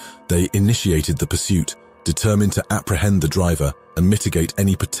safety, they initiated the pursuit, determined to apprehend the driver and mitigate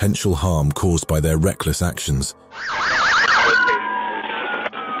any potential harm caused by their reckless actions.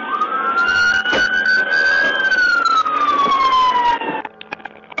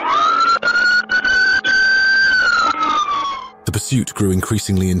 The pursuit grew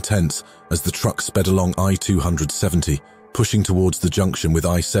increasingly intense as the truck sped along I-270, pushing towards the junction with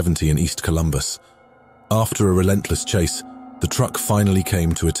I-70 in East Columbus. After a relentless chase, the truck finally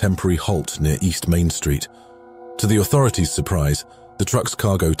came to a temporary halt near East Main Street. To the authorities' surprise, the truck's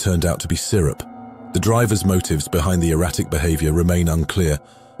cargo turned out to be syrup. The driver's motives behind the erratic behavior remain unclear,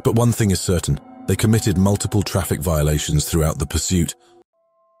 but one thing is certain: they committed multiple traffic violations throughout the pursuit.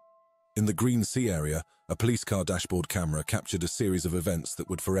 In the Green Sea area, a police car dashboard camera captured a series of events that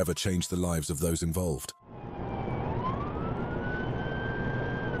would forever change the lives of those involved.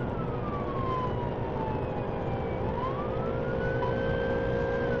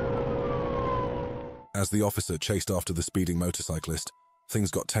 As the officer chased after the speeding motorcyclist, things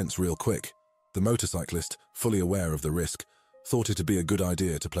got tense real quick. The motorcyclist, fully aware of the risk, thought it'd be a good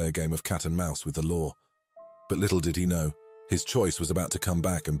idea to play a game of cat and mouse with the law. But little did he know, his choice was about to come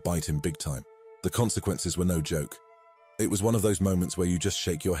back and bite him big time. The consequences were no joke. It was one of those moments where you just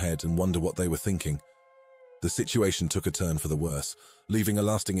shake your head and wonder what they were thinking. The situation took a turn for the worse, leaving a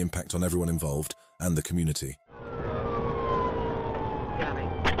lasting impact on everyone involved and the community. County,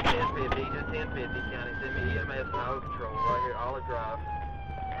 1050, just 1050, County, send me EMS and Highway Patrol right here, Olive Drive.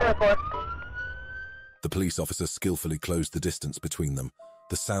 Airport. The police officer skillfully closed the distance between them.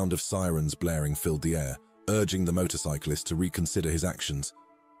 The sound of sirens blaring filled the air, urging the motorcyclist to reconsider his actions.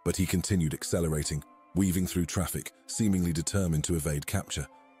 But he continued accelerating, weaving through traffic, seemingly determined to evade capture.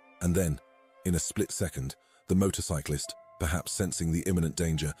 And then, in a split second, the motorcyclist, perhaps sensing the imminent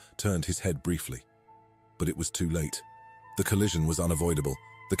danger, turned his head briefly. But it was too late. The collision was unavoidable.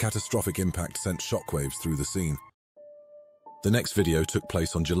 The catastrophic impact sent shockwaves through the scene. The next video took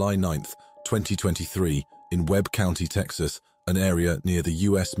place on July 9th, 2023, in Webb County, Texas, an area near the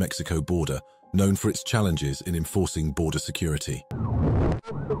US-Mexico border, known for its challenges in enforcing border security.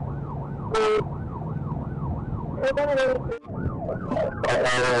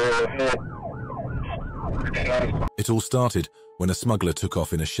 It all started when a smuggler took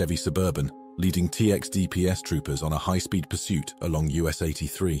off in a Chevy Suburban, leading TXDPS troopers on a high-speed pursuit along US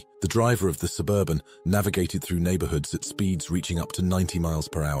 83. The driver of the Suburban navigated through neighborhoods at speeds reaching up to 90 miles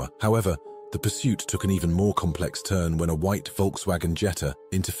per hour. However, The pursuit took an even more complex turn when a white Volkswagen Jetta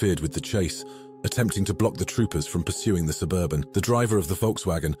interfered with the chase, attempting to block the troopers from pursuing the Suburban. The driver of the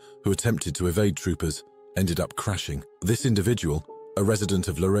Volkswagen, who attempted to evade troopers, ended up crashing. This individual, a resident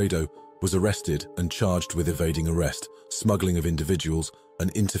of Laredo, was arrested and charged with evading arrest, smuggling of individuals,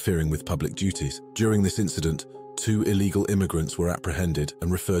 and interfering with public duties. During this incident, 2 illegal immigrants were apprehended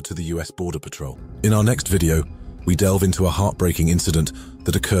and referred to the US Border Patrol. In our next video, we delve into a heartbreaking incident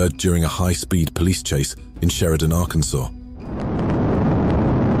that occurred during a high-speed police chase in Sheridan, Arkansas.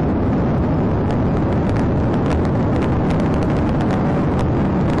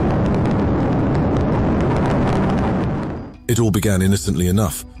 It all began innocently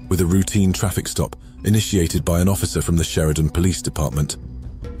enough with a routine traffic stop initiated by an officer from the Sheridan Police Department.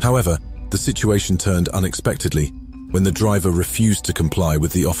 However, the situation turned unexpectedly when the driver refused to comply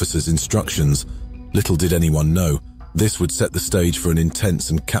with the officer's instructions. Little did anyone know, this would set the stage for an intense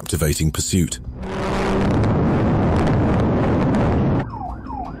and captivating pursuit.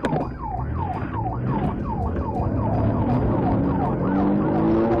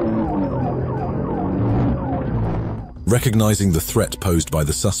 Recognizing the threat posed by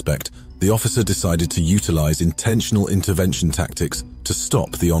the suspect, the officer decided to utilize intentional intervention tactics to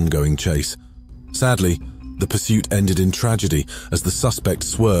stop the ongoing chase. Sadly, the pursuit ended in tragedy as the suspect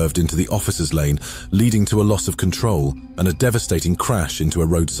swerved into the officer's lane, leading to a loss of control and a devastating crash into a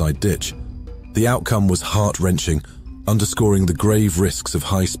roadside ditch. The outcome was heart-wrenching, underscoring the grave risks of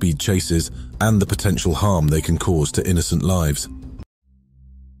high-speed chases and the potential harm they can cause to innocent lives.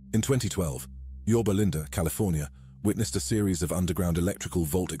 In 2012, Yorba Linda, California, witnessed a series of underground electrical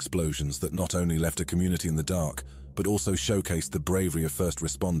vault explosions that not only left a community in the dark, but also showcased the bravery of first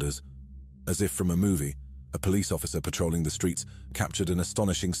responders. As if from a movie, a police officer patrolling the streets captured an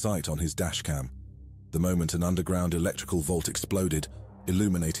astonishing sight on his dash cam. The moment an underground electrical vault exploded,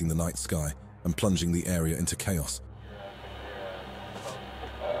 illuminating the night sky and plunging the area into chaos.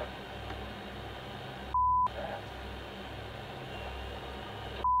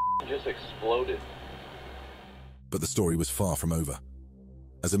 Just exploded. But the story was far from over.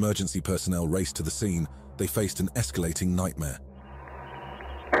 As emergency personnel raced to the scene, they faced an escalating nightmare.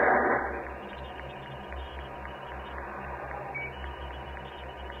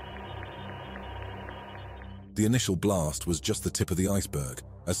 The initial blast was just the tip of the iceberg,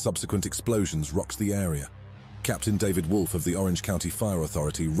 as subsequent explosions rocked the area. Captain David Wolf of the Orange County Fire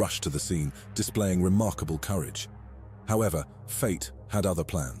Authority rushed to the scene, displaying remarkable courage. However, fate had other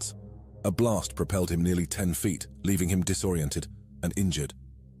plans. A blast propelled him nearly 10 feet, leaving him disoriented and injured.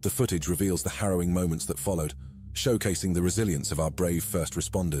 The footage reveals the harrowing moments that followed, showcasing the resilience of our brave first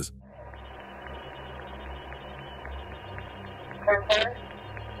responders.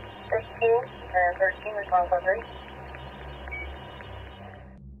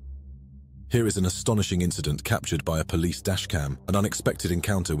 Here is an astonishing incident captured by a police dashcam, an unexpected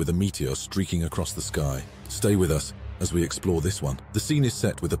encounter with a meteor streaking across the sky. Stay with us as we explore this one. The scene is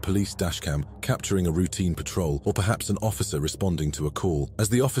set with a police dashcam capturing a routine patrol, or perhaps an officer responding to a call. As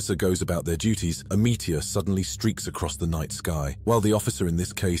the officer goes about their duties, a meteor suddenly streaks across the night sky. While the officer in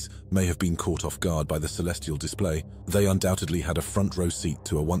this case may have been caught off guard by the celestial display, they undoubtedly had a front row seat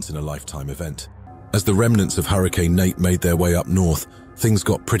to a once-in-a-lifetime event. As the remnants of Hurricane Nate made their way up north, things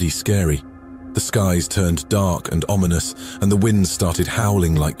got pretty scary. The skies turned dark and ominous, and the winds started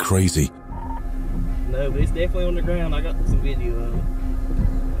howling like crazy. No, but it's definitely on the ground. I got some video of it.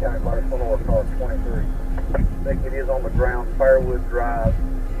 County Fire North Car 23. I think it is on the ground, Firewood Drive,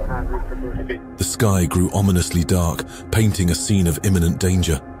 behind Rooster Bush. The sky grew ominously dark, painting a scene of imminent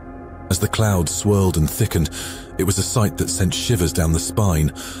danger. As the clouds swirled and thickened, it was a sight that sent shivers down the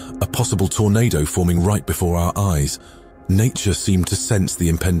spine, a possible tornado forming right before our eyes. Nature seemed to sense the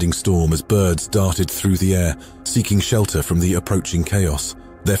impending storm as birds darted through the air, seeking shelter from the approaching chaos.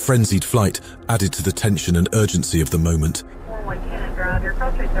 Their frenzied flight added to the tension and urgency of the moment. 412 Drive, your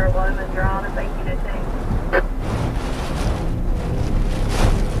cross streets are low and drawn as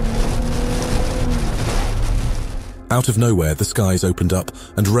 1818. Out of nowhere, the skies opened up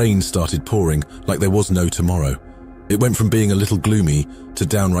and rain started pouring like there was no tomorrow. It went from being a little gloomy to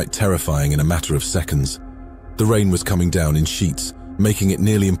downright terrifying in a matter of seconds. The rain was coming down in sheets, making it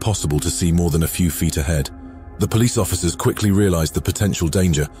nearly impossible to see more than a few feet ahead. The police officers quickly realized the potential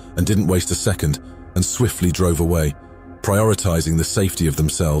danger and didn't waste a second and swiftly drove away, prioritizing the safety of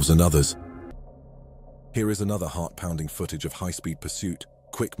themselves and others. Here is another heart-pounding footage of high-speed pursuit,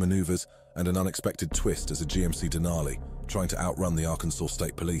 quick maneuvers, and an unexpected twist as a GMC Denali trying to outrun the Arkansas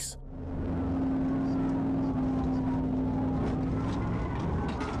State Police.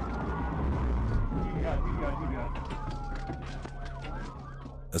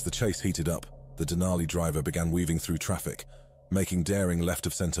 As the chase heated up, the Denali driver began weaving through traffic, making daring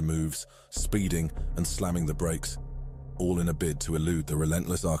left-of-center moves, speeding and slamming the brakes, all in a bid to elude the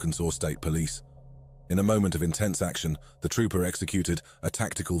relentless Arkansas State Police. In a moment of intense action, the trooper executed a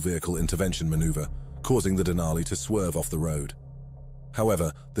tactical vehicle intervention maneuver, causing the Denali to swerve off the road.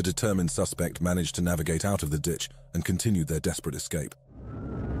 However, the determined suspect managed to navigate out of the ditch and continued their desperate escape.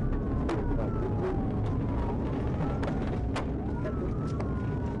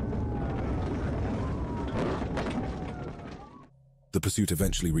 The pursuit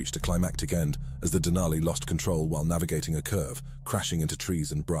eventually reached a climactic end as the Denali lost control while navigating a curve, crashing into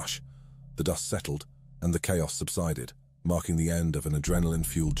trees and brush. The dust settled and the chaos subsided, marking the end of an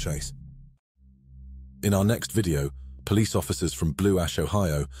adrenaline-fueled chase. In our next video, police officers from Blue Ash,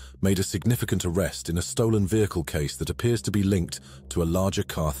 Ohio, made a significant arrest in a stolen vehicle case that appears to be linked to a larger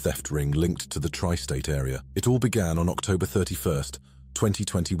car theft ring linked to the tri-state area. It all began on October 31st,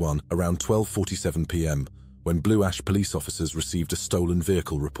 2021, around 12:47 p.m., when Blue Ash police officers received a stolen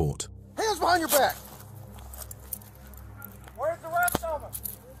vehicle report. Hands behind your back! Where's the rest of them?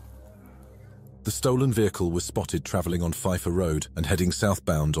 The stolen vehicle was spotted traveling on Pfeiffer Road and heading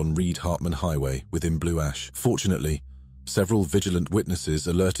southbound on Reed-Hartman Highway within Blue Ash. Fortunately, several vigilant witnesses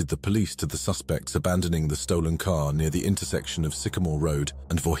alerted the police to the suspects abandoning the stolen car near the intersection of Sycamore Road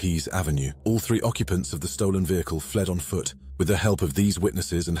and Voorhees Avenue. All three occupants of the stolen vehicle fled on foot. With the help of these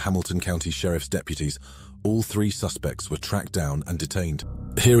witnesses and Hamilton County Sheriff's deputies, all three suspects were tracked down and detained.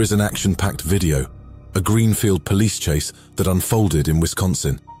 Here is an action-packed video, a Greenfield police chase that unfolded in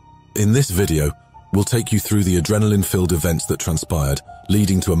Wisconsin. In this video, we'll take you through the adrenaline-filled events that transpired,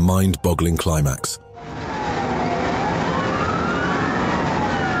 leading to a mind-boggling climax.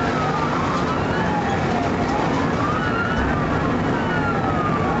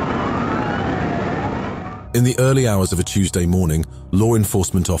 In the early hours of a Tuesday morning, law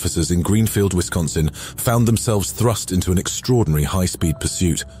enforcement officers in Greenfield, Wisconsin, found themselves thrust into an extraordinary high-speed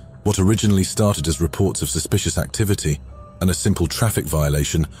pursuit. What originally started as reports of suspicious activity and a simple traffic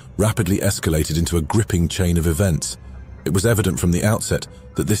violation rapidly escalated into a gripping chain of events. It was evident from the outset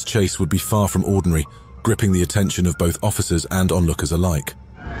that this chase would be far from ordinary, gripping the attention of both officers and onlookers alike.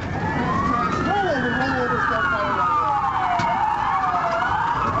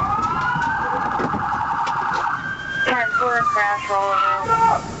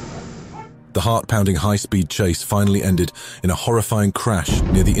 The heart-pounding high-speed chase finally ended in a horrifying crash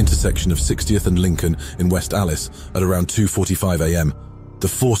near the intersection of 60th and Lincoln in West Allis at around 2:45 a.m. The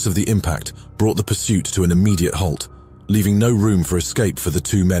force of the impact brought the pursuit to an immediate halt, leaving no room for escape for the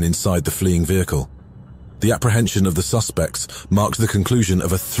two men inside the fleeing vehicle. The apprehension of the suspects marked the conclusion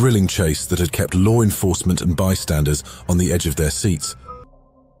of a thrilling chase that had kept law enforcement and bystanders on the edge of their seats.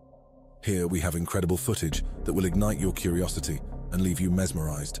 Here we have incredible footage that will ignite your curiosity and leave you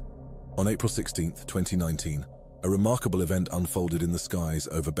mesmerized. On April 16, 2019, a remarkable event unfolded in the skies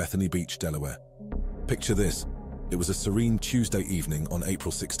over Bethany Beach, Delaware. Picture this. It was a serene Tuesday evening on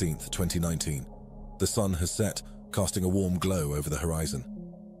April 16, 2019. The sun has set, casting a warm glow over the horizon.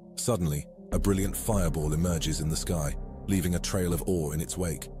 Suddenly, a brilliant fireball emerges in the sky, leaving a trail of awe in its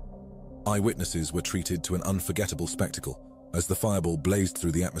wake. Eyewitnesses were treated to an unforgettable spectacle as the fireball blazed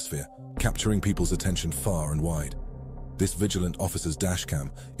through the atmosphere, capturing people's attention far and wide. This vigilant officer's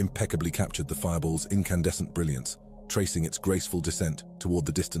dashcam impeccably captured the fireball's incandescent brilliance, tracing its graceful descent toward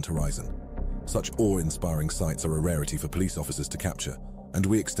the distant horizon. Such awe-inspiring sights are a rarity for police officers to capture, and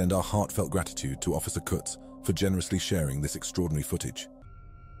we extend our heartfelt gratitude to Officer Kutz for generously sharing this extraordinary footage.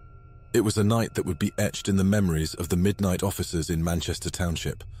 It was a night that would be etched in the memories of the midnight officers in Manchester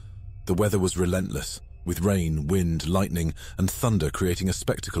Township. The weather was relentless, with rain, wind, lightning, and thunder creating a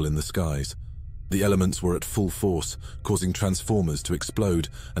spectacle in the skies. The elements were at full force, causing transformers to explode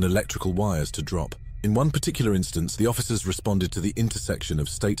and electrical wires to drop. In one particular instance, the officers responded to the intersection of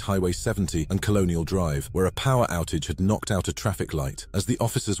State Highway 70 and Colonial Drive, where a power outage had knocked out a traffic light. As the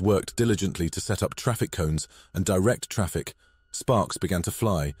officers worked diligently to set up traffic cones and direct traffic, sparks began to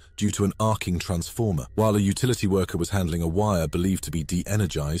fly due to an arcing transformer. While a utility worker was handling a wire believed to be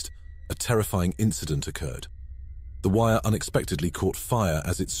de-energized, a terrifying incident occurred. The wire unexpectedly caught fire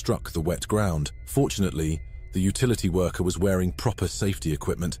as it struck the wet ground. Fortunately, the utility worker was wearing proper safety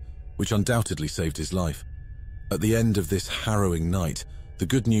equipment, which undoubtedly saved his life. At the end of this harrowing night, the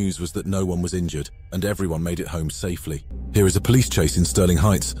good news was that no one was injured and everyone made it home safely. Here is a police chase in Sterling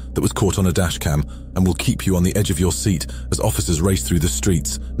Heights that was caught on a dash cam and will keep you on the edge of your seat as officers race through the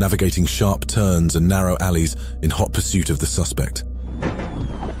streets, navigating sharp turns and narrow alleys in hot pursuit of the suspect.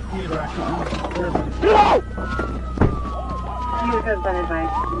 You have been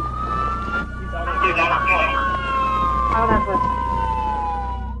advised. Oh, that's what.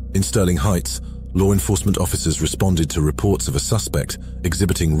 In Sterling Heights, law enforcement officers responded to reports of a suspect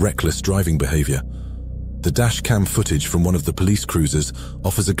exhibiting reckless driving behavior. The dashcam footage from one of the police cruisers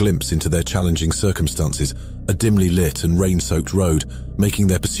offers a glimpse into their challenging circumstances, a dimly lit and rain-soaked road, making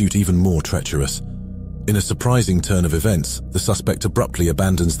their pursuit even more treacherous. In a surprising turn of events, the suspect abruptly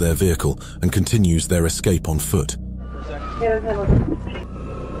abandons their vehicle and continues their escape on foot.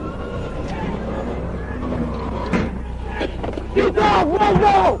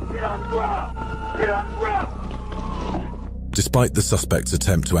 Despite the suspect's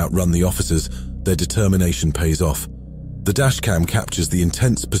attempt to outrun the officers, their determination pays off. The dashcam captures the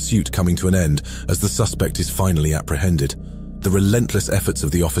intense pursuit coming to an end as the suspect is finally apprehended. The relentless efforts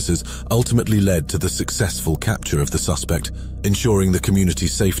of the officers ultimately led to the successful capture of the suspect, ensuring the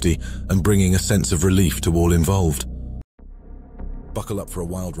community's safety and bringing a sense of relief to all involved. Buckle up for a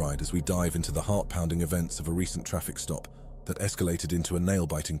wild ride as we dive into the heart-pounding events of a recent traffic stop that escalated into a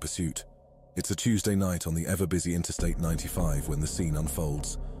nail-biting pursuit. It's a Tuesday night on the ever-busy Interstate 95 when the scene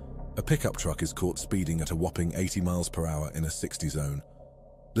unfolds. A pickup truck is caught speeding at a whopping 80 miles per hour in a 60 zone.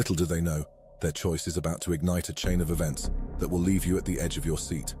 Little do they know, their choice is about to ignite a chain of events that will leave you at the edge of your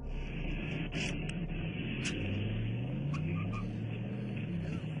seat.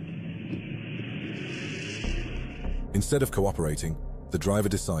 Instead of cooperating, the driver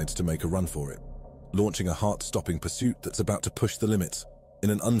decides to make a run for it, launching a heart-stopping pursuit that's about to push the limits. In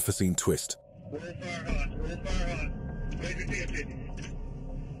an unforeseen twist,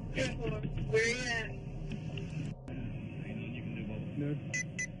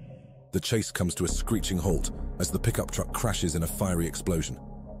 the chase comes to a screeching halt as the pickup truck crashes in a fiery explosion.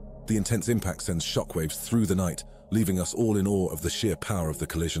 The intense impact sends shockwaves through the night, leaving us all in awe of the sheer power of the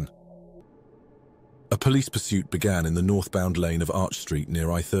collision. A police pursuit began in the northbound lane of Arch Street near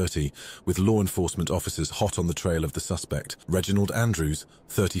I-30, with law enforcement officers hot on the trail of the suspect. Reginald Andrews,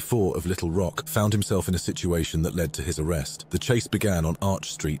 34, of Little Rock, found himself in a situation that led to his arrest. The chase began on Arch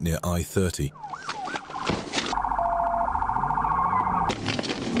Street near I-30.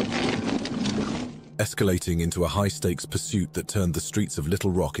 Escalating into a high-stakes pursuit that turned the streets of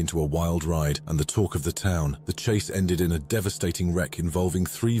Little Rock into a wild ride and the talk of the town. The chase ended in a devastating wreck involving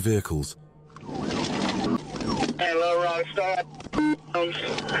 3 vehicles. Hello, Rockstar.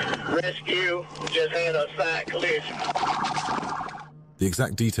 Rescue just had a side collision. The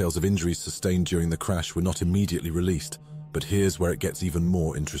exact details of injuries sustained during the crash were not immediately released, but here's where it gets even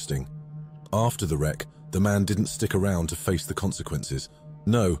more interesting. After the wreck, the man didn't stick around to face the consequences.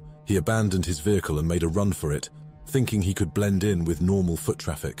 No, he abandoned his vehicle and made a run for it, thinking he could blend in with normal foot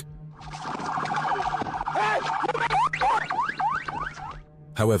traffic.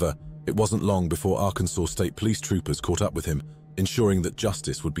 However, it wasn't long before Arkansas State Police troopers caught up with him, ensuring that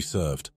justice would be served.